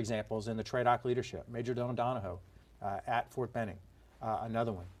other examples in the TRADOC leadership. Major Dylan Donahoe at Fort Benning,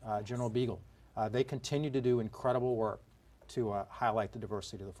 another one, General Beagle. They continue to do incredible work to highlight the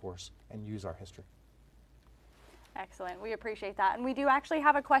diversity of the force and use our history. Excellent. We appreciate that. And we do actually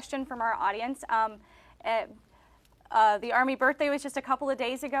have a question from our audience. The Army birthday was just a couple of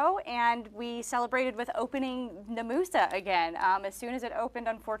days ago, and we celebrated with opening NMUSA again. As soon as it opened,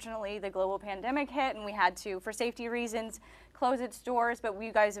 unfortunately, the global pandemic hit, and we had to, for safety reasons, close its doors, but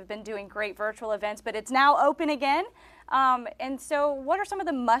you guys have been doing great virtual events, but it's now open again. And so what are some of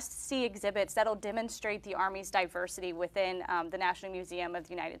the must-see exhibits that'll demonstrate the Army's diversity within the National Museum of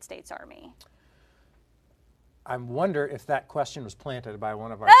the United States Army? I wonder if that question was planted by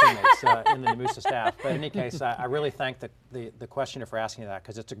one of our teammates in the NMUSA staff. But in any case, I really thank the questioner for asking that,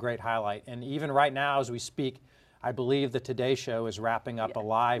 because it's a great highlight. And even right now as we speak, I believe the Today Show is wrapping up a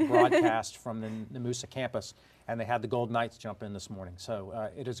live broadcast from the NMUSA campus, and they had the Golden Knights jump in this morning. So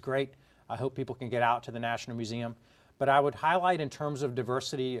it is great. I hope people can get out to the National Museum. But I would highlight, in terms of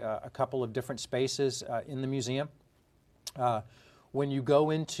diversity, a couple of different spaces in the museum. When you go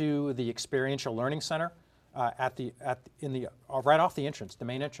into the Experiential Learning Center, right off the entrance, the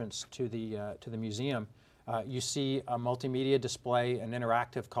main entrance to the museum, you see a multimedia display, an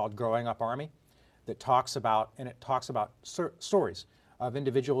interactive called Growing Up Army, that talks about stories of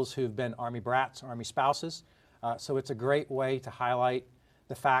individuals who've been Army brats, Army spouses. So it's a great way to highlight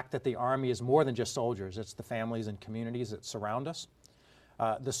the fact that the Army is more than just soldiers. It's the families and communities that surround us.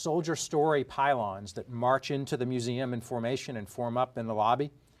 The soldier story pylons that march into the museum in formation and form up in the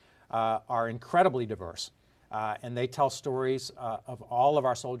lobby are incredibly diverse. And they tell stories of all of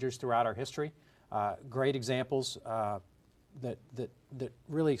our soldiers throughout our history. Great examples that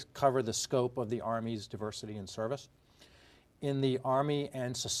really cover the scope of the Army's diversity and service. In the Army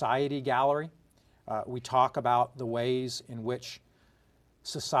and Society Gallery, we talk about the ways in which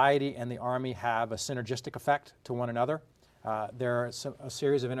society and the Army have a synergistic effect to one another. There are a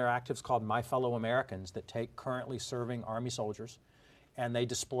series of interactives called My Fellow Americans that take currently serving Army soldiers, and they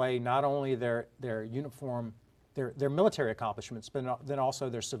display not only their uniform, their military accomplishments, but then also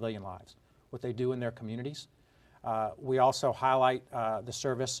their civilian lives, what they do in their communities. We also highlight the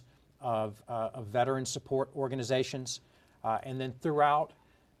service of veteran support organizations, and then throughout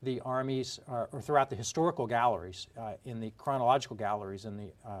the Army's, or throughout the historical galleries, in the chronological galleries in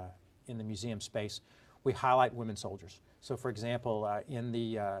the museum space, we highlight women soldiers. So, for example, in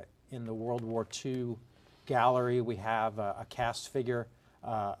the World War II gallery, we have a cast figure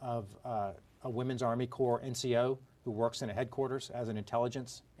of a Women's Army Corps NCO who works in a headquarters as an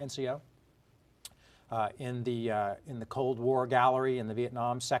intelligence NCO. In the Cold War gallery, in the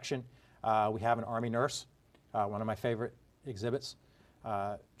Vietnam section, we have an Army nurse, one of my favorite exhibits,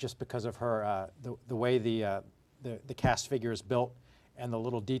 just because of her the way the cast figure is built and the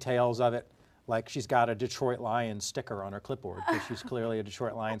little details of it. Like, she's got a Detroit Lions sticker on her clipboard because she's clearly a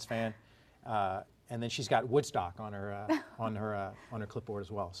Detroit Lions fan, and then she's got Woodstock on her clipboard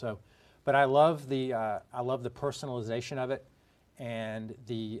as well. So, but I love the personalization of it, and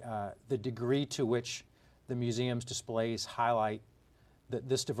the degree to which the museum's displays highlight that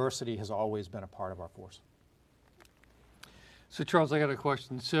this diversity has always been a part of our force. So Charles, I got a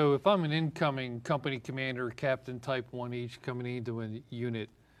question. So if I'm an incoming company commander, captain type 1 each coming into a unit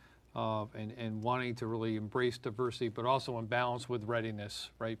and wanting to really embrace diversity, but also in balance with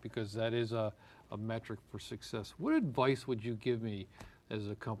readiness, right? Because that is a metric for success. What advice would you give me as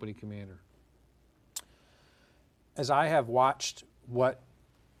a company commander? As I have watched what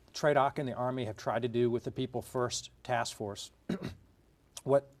TRADOC and the Army have tried to do with the People First Task Force,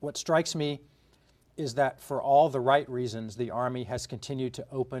 what strikes me is that for all the right reasons, the Army has continued to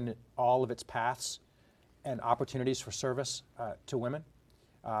open all of its paths and opportunities for service to women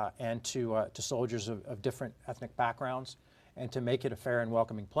and to soldiers of different ethnic backgrounds, and to make it a fair and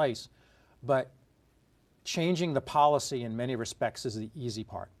welcoming place. But changing the policy in many respects is the easy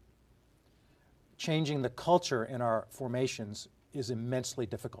part. Changing the culture in our formations is immensely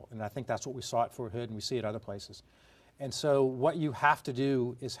difficult, and I think that's what we saw at Fort Hood and we see it other places. And so what you have to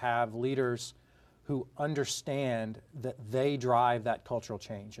do is have leaders who understand that they drive that cultural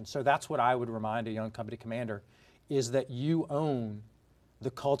change. And so that's what I would remind a young company commander, is that you own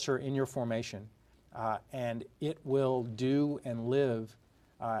the culture in your formation, and it will do and live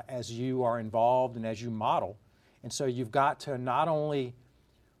as you are involved and as you model. And so you've got to not only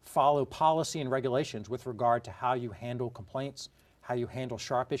follow policy and regulations with regard to how you handle complaints, how you handle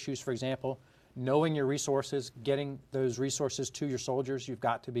sharp issues, for example, knowing your resources, getting those resources to your soldiers. You've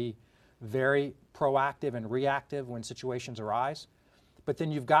got to be very proactive and reactive when situations arise. But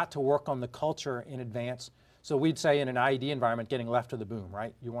then you've got to work on the culture in advance. So we'd say in an IED environment, getting left of the boom,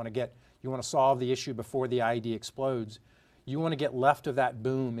 right? You want to solve the issue before the IED explodes. You want to get left of that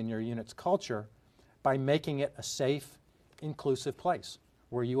boom in your unit's culture by making it a safe, inclusive place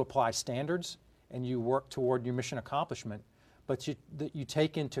where you apply standards and you work toward your mission accomplishment, but you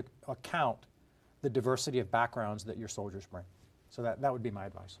take into account the diversity of backgrounds that your soldiers bring. So that would be my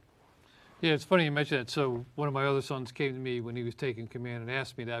advice. Yeah, it's funny you mention that. So one of my other sons came to me when he was taking command and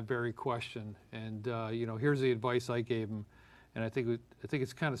asked me that very question. And you know, here's the advice I gave him, and I think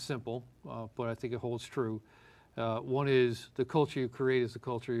it's kind of simple, but I think it holds true. One is the culture you create is the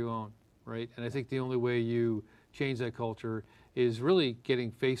culture you own, right? And I think the only way you change that culture is really getting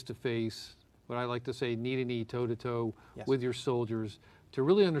face to face, what I like to say, knee to knee, toe to toe with your soldiers to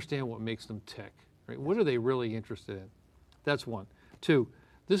really understand what makes them tick, right? What are they really interested in? That's one. Two,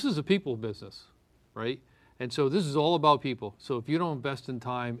 this is a people business, right? And so this is all about people. So if you don't invest in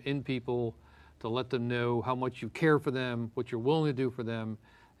time in people to let them know how much you care for them, what you're willing to do for them,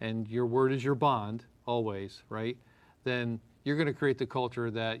 and your word is your bond always, right? Then you're going to create the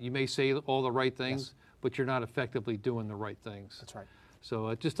culture that you may say all the right things, but you're not effectively doing the right things. That's right. So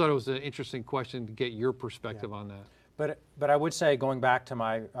I just thought it was an interesting question to get your perspective on that. But I would say, going back to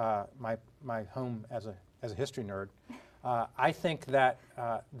my my home as a history nerd, I think that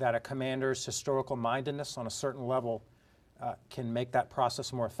that a commander's historical mindedness on a certain level can make that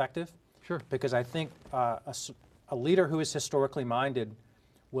process more effective. Sure. Because I think a leader who is historically minded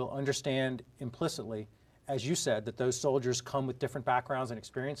will understand implicitly, as you said, that those soldiers come with different backgrounds and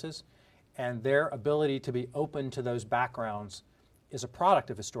experiences, and their ability to be open to those backgrounds is a product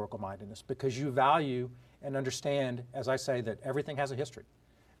of historical mindedness, because you value and understand, as I say, that everything has a history,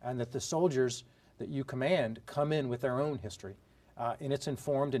 and that the soldiers that you command come in with their own history, and it's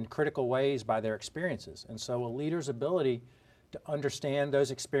informed in critical ways by their experiences. And so a leader's ability to understand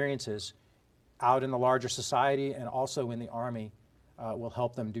those experiences out in the larger society and also in the Army will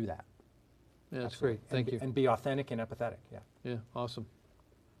help them do that. Yeah, that's great. Thank you. And be authentic and empathetic, Yeah, awesome.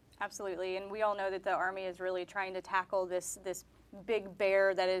 Absolutely, and we all know that the Army is really trying to tackle this big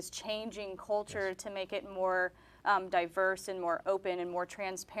bear that is changing culture to make it more diverse and more open and more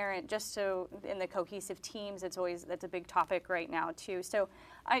transparent, just so in the cohesive teams, that's a big topic right now too. So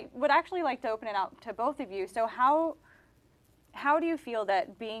I would actually like to open it out to both of you. So how do you feel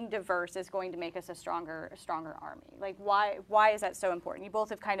that being diverse is going to make us a stronger Army? Like why is that so important? You both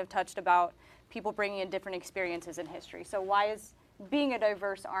have kind of touched about people bringing in different experiences in history. So why is being a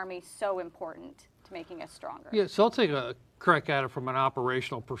diverse Army so important to making us stronger? Yeah, so I'll take a crack at it from an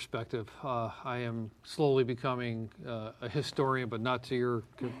operational perspective. I am slowly becoming a historian, but not to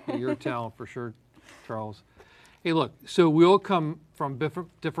your talent for sure, Charles. Hey, look, so we all come from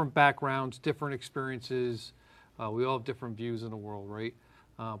different backgrounds, different experiences. We all have different views in the world, right?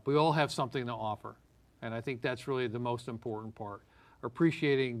 We all have something to offer, and I think that's really the most important part.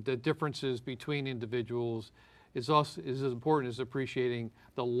 Appreciating the differences between individuals is as important as appreciating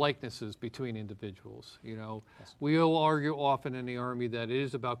the likenesses between individuals. You know, we all argue often in the Army that it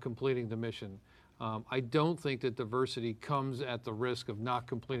is about completing the mission. I don't think that diversity comes at the risk of not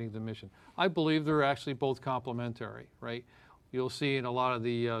completing the mission. I believe they're actually both complementary, right? You'll see in a lot of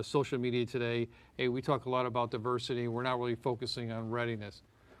the social media today, hey, we talk a lot about diversity. We're not really focusing on readiness.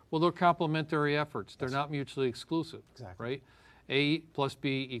 Well, they're complementary efforts. They're not mutually exclusive, Exactly. right? A plus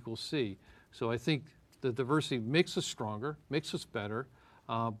B equals C. So I think the diversity makes us stronger, makes us better.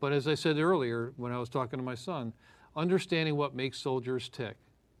 But as I said earlier, when I was talking to my son, understanding what makes soldiers tick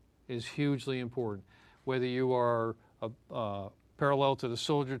is hugely important. Whether you are parallel to the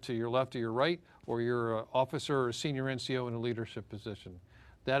soldier to your left or your right, or you're an officer or a senior NCO in a leadership position.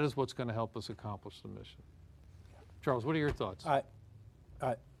 That is what's going to help us accomplish the mission. Charles, what are your thoughts?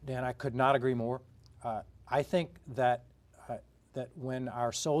 Dan, I could not agree more. I think that that when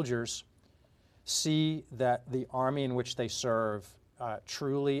our soldiers see that the Army in which they serve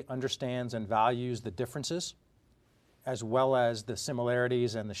truly understands and values the differences, as well as the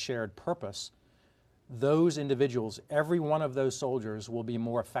similarities and the shared purpose, those individuals, every one of those soldiers will be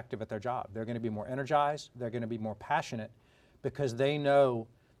more effective at their job. They're going to be more energized, they're going to be more passionate, because they know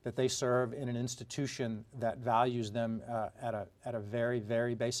that they serve in an institution that values them at a very,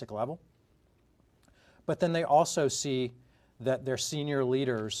 very basic level. But then they also see that their senior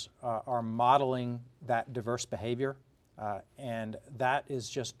leaders are modeling that diverse behavior, and that is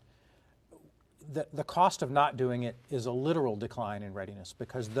just, the cost of not doing it is a literal decline in readiness,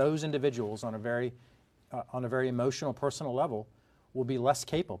 because those individuals on a very emotional, personal level will be less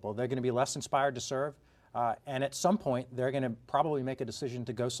capable. They're going to be less inspired to serve, and at some point they're going to probably make a decision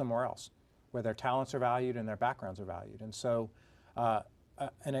to go somewhere else where their talents are valued and their backgrounds are valued. And so,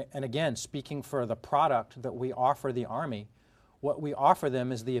 and again, speaking for the product that we offer the Army, what we offer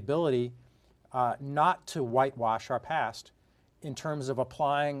them is the ability not to whitewash our past in terms of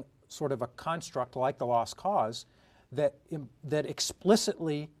applying sort of a construct like the lost cause that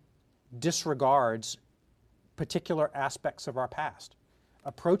explicitly disregards particular aspects of our past.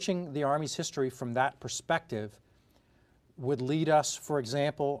 Approaching the Army's history from that perspective would lead us, for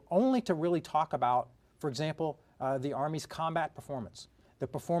example, only to really talk about, for example, the Army's combat performance, the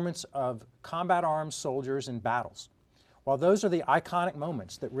performance of combat armed soldiers in battles. While those are the iconic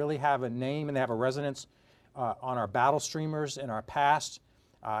moments that really have a name and they have a resonance on our battle streamers in our past,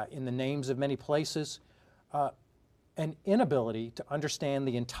 in the names of many places, an inability to understand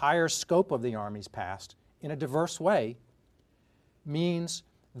the entire scope of the Army's past in a diverse way means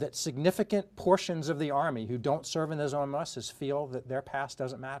that significant portions of the Army who don't serve in those OMSs feel that their past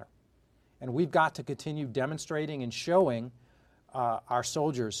doesn't matter. And we've got to continue demonstrating and showing our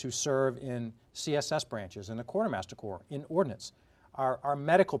soldiers who serve in CSS branches, in the Quartermaster Corps, in Ordnance, our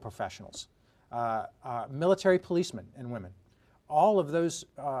medical professionals, military policemen and women. All of those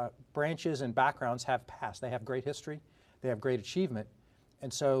branches and backgrounds have past. They have great history, they have great achievement,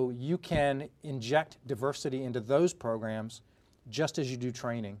 and so you can inject diversity into those programs just as you do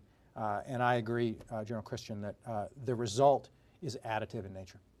training. And I agree, General Christian, that the result is additive in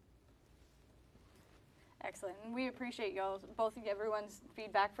nature. Excellent. And we appreciate everyone's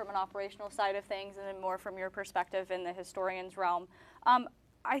feedback from an operational side of things and then more from your perspective in the historian's realm.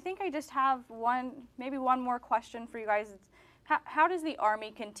 I think I just have maybe one more question for you guys. How does the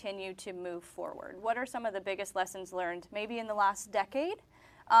Army continue to move forward? What are some of the biggest lessons learned maybe in the last decade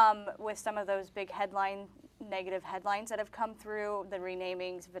with some of those big negative headlines that have come through, the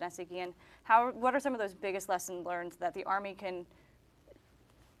renamings, Vanessa Guillen? What are some of those biggest lessons learned that the Army can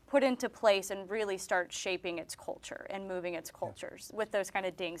put into place and really start shaping its culture and moving its cultures with those kind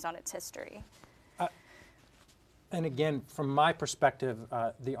of dings on its history? And again, from my perspective,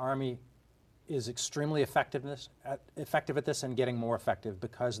 the Army is extremely effective at this and getting more effective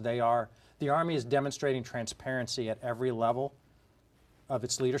because the Army is demonstrating transparency at every level of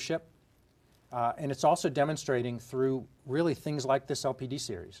its leadership. And it's also demonstrating through really things like this LPD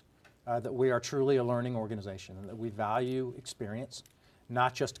series that we are truly a learning organization and that we value experience,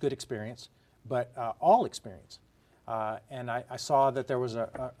 not just good experience, but all experience. And I saw that there was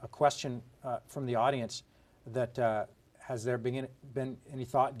a question from the audience that has there been any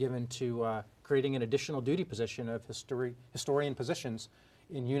thought given to creating an additional duty position of historian positions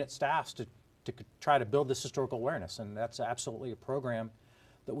in unit staffs to try to build this historical awareness? And that's absolutely a program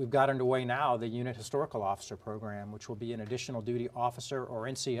that we've got underway now, the Unit Historical Officer Program, which will be an additional duty officer or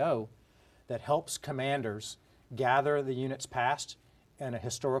NCO that helps commanders gather the unit's past in a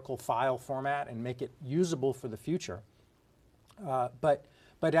historical file format and make it usable for the future. But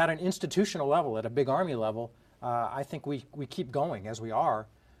at an institutional level, at a big Army level, I think we keep going as we are,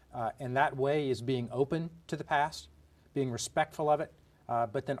 and that way is being open to the past, being respectful of it,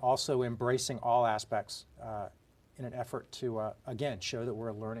 but then also embracing all aspects in an effort to, again, show that we're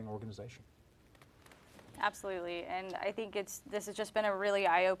a learning organization. Absolutely, and I think this has just been a really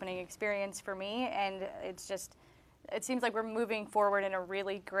eye-opening experience for me, and it's just it seems like we're moving forward in a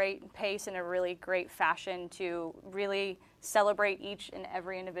really great pace, in a really great fashion, to really celebrate each and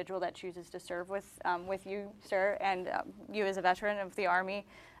every individual that chooses to serve with you, sir, and you as a veteran of the Army.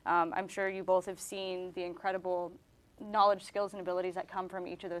 I'm sure you both have seen the incredible knowledge, skills, and abilities that come from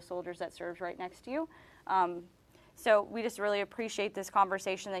each of those soldiers that serves right next to you. So we just really appreciate this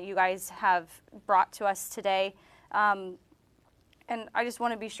conversation that you guys have brought to us today. And I just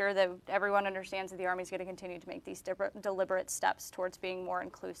want to be sure that everyone understands that the Army is going to continue to make these deliberate steps towards being more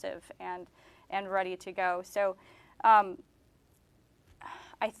inclusive and ready to go. So I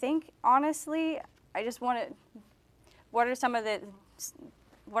think, honestly, I just want to, what are some of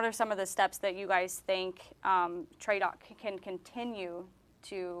the steps that you guys think TRADOC can continue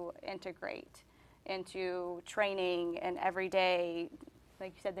to integrate into training and everyday,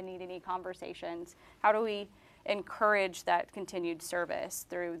 like you said, the need conversations? How do we encourage that continued service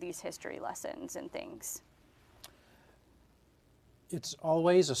through these history lessons and things? It's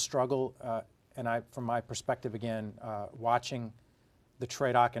always a struggle, and from my perspective again, watching the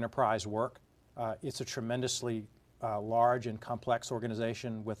TRADOC enterprise work, it's a tremendously large and complex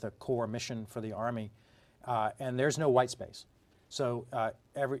organization with a core mission for the Army, and there's no white space. So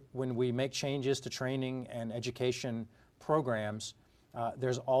when we make changes to training and education programs,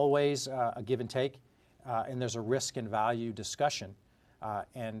 there's always a give and take, and there's a risk and value discussion.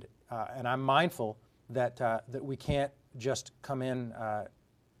 And I'm mindful that we can't just come in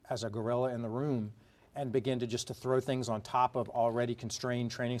as a gorilla in the room and begin to throw things on top of already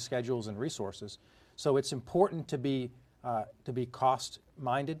constrained training schedules and resources. So it's important to be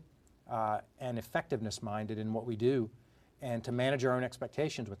cost-minded and effectiveness-minded in what we do, and to manage our own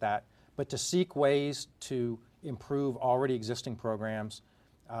expectations with that, but to seek ways to improve already existing programs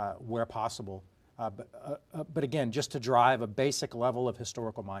where possible. But again, just to drive a basic level of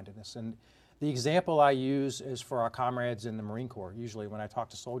historical mindedness. And the example I use is for our comrades in the Marine Corps, usually when I talk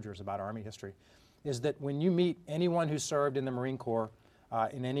to soldiers about Army history, is that when you meet anyone who served in the Marine Corps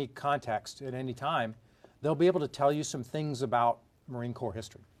in any context at any time, they'll be able to tell you some things about Marine Corps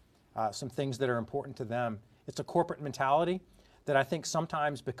history, some things that are important to them. It's a corporate mentality that I think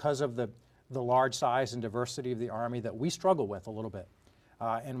sometimes, because of the large size and diversity of the Army, that we struggle with a little bit.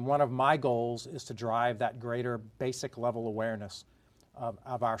 And one of my goals is to drive that greater basic level awareness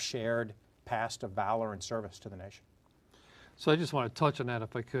of our shared past of valor and service to the nation. So I just want to touch on that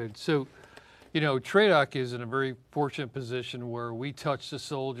if I could. So, you know, TRADOC is in a very fortunate position where we touch the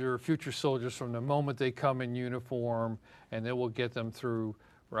soldier, future soldiers, from the moment they come in uniform, and then we'll get them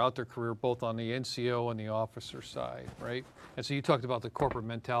throughout their career, both on the NCO and the officer side, right? And so you talked about the corporate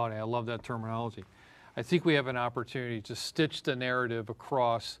mentality. I love that terminology. I think we have an opportunity to stitch the narrative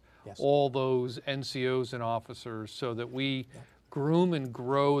across all those NCOs and officers so that we groom and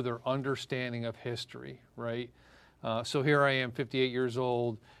grow their understanding of history, right? So here I am, 58 years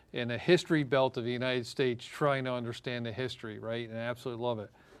old, in a history belt of the United States, trying to understand the history, right? And I absolutely love it.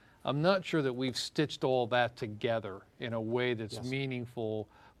 I'm not sure that we've stitched all that together in a way that's meaningful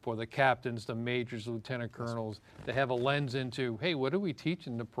for the captains, the majors, lieutenant colonels, to have a lens into, hey, what are we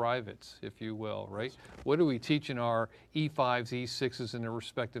teaching the privates, if you will, right? What are we teaching our E5s, E6s, and their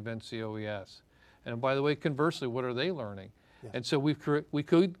respective NCOES? And by the way, conversely, what are they learning? And so we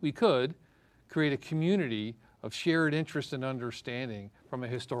could create a community of shared interest and understanding from a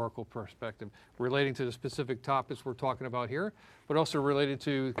historical perspective, relating to the specific topics we're talking about here, but also related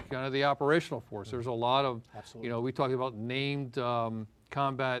to kind of the operational force. There's a lot of, you know, we talked about named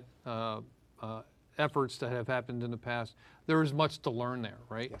combat efforts that have happened in the past. There is much to learn there,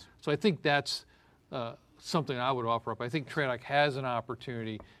 right? So I think that's something I would offer up. I think TRADOC has an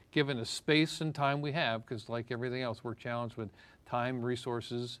opportunity, given the space and time we have, because like everything else, we're challenged with time,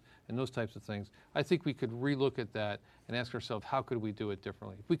 resources, and those types of things. I think we could relook at that and ask ourselves, how could we do it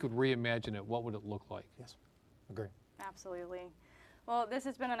differently? If we could reimagine it, what would it look like? Yes, agree. Absolutely. Well, this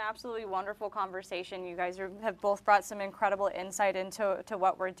has been an absolutely wonderful conversation. You guys have both brought some incredible insight into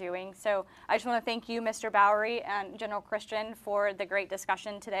what we're doing. So I just want to thank you, Mr. Bowery and General Christian, for the great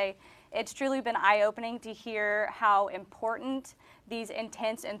discussion today. It's truly been eye-opening to hear how important these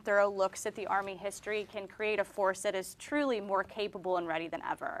intense and thorough looks at the Army history can create a force that is truly more capable and ready than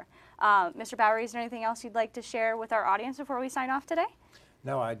ever. Mr. Bowery, is there anything else you'd like to share with our audience before we sign off today?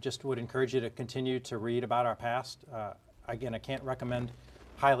 No, I just would encourage you to continue to read about our past. Again, I can't recommend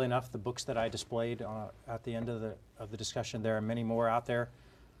highly enough the books that I displayed at the end of the discussion. There are many more out there,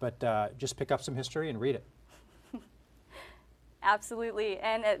 but just pick up some history and read it. Absolutely,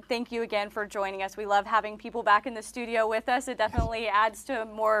 and thank you again for joining us. We love having people back in the studio with us. It definitely adds to a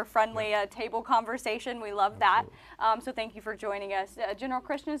more friendly table conversation. We love that. So thank you for joining us. General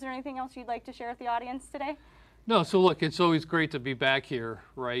Christian, is there anything else you'd like to share with the audience today? No, so look, it's always great to be back here,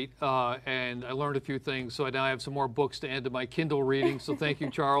 right? And I learned a few things, so now I have some more books to add to my Kindle reading. So thank you,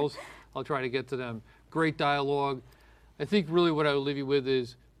 Charles. I'll try to get to them. Great dialogue. I think really what I would leave you with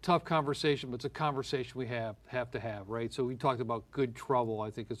is tough conversation, but it's a conversation we have to have, right? So we talked about good trouble, I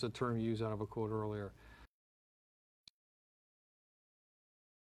think is a term used out of a quote earlier.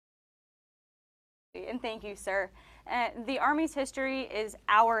 And thank you, sir. The Army's history is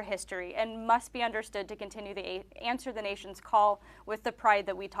our history and must be understood to continue to answer the nation's call with the pride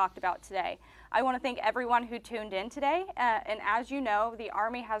that we talked about today. I want to thank everyone who tuned in today. And as you know, the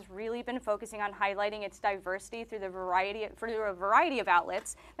Army has really been focusing on highlighting its diversity through a variety of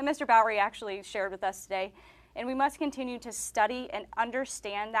outlets that Mr. Bowery actually shared with us today. And we must continue to study and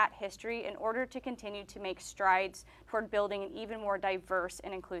understand that history in order to continue to make strides toward building an even more diverse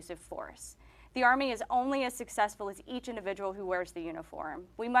and inclusive force. The Army is only as successful as each individual who wears the uniform.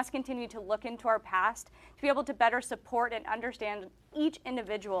 We must continue to look into our past to be able to better support and understand each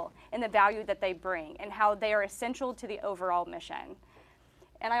individual and the value that they bring and how they are essential to the overall mission.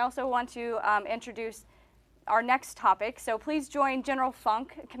 And I also want to introduce our next topic. So please join General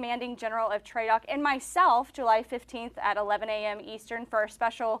Funk, Commanding General of TRADOC, and myself, July 15th at 11 a.m. Eastern for our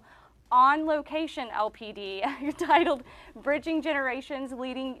special on-location LPD titled Bridging Generations,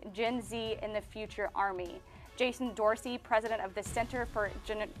 Leading Gen Z in the Future Army. Jason Dorsey, president of the Center for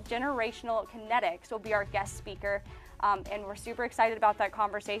Generational Kinetics, will be our guest speaker. And we're super excited about that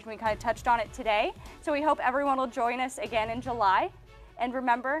conversation. We kind of touched on it today. So we hope everyone will join us again in July. And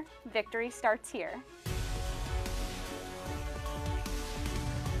remember, victory starts here.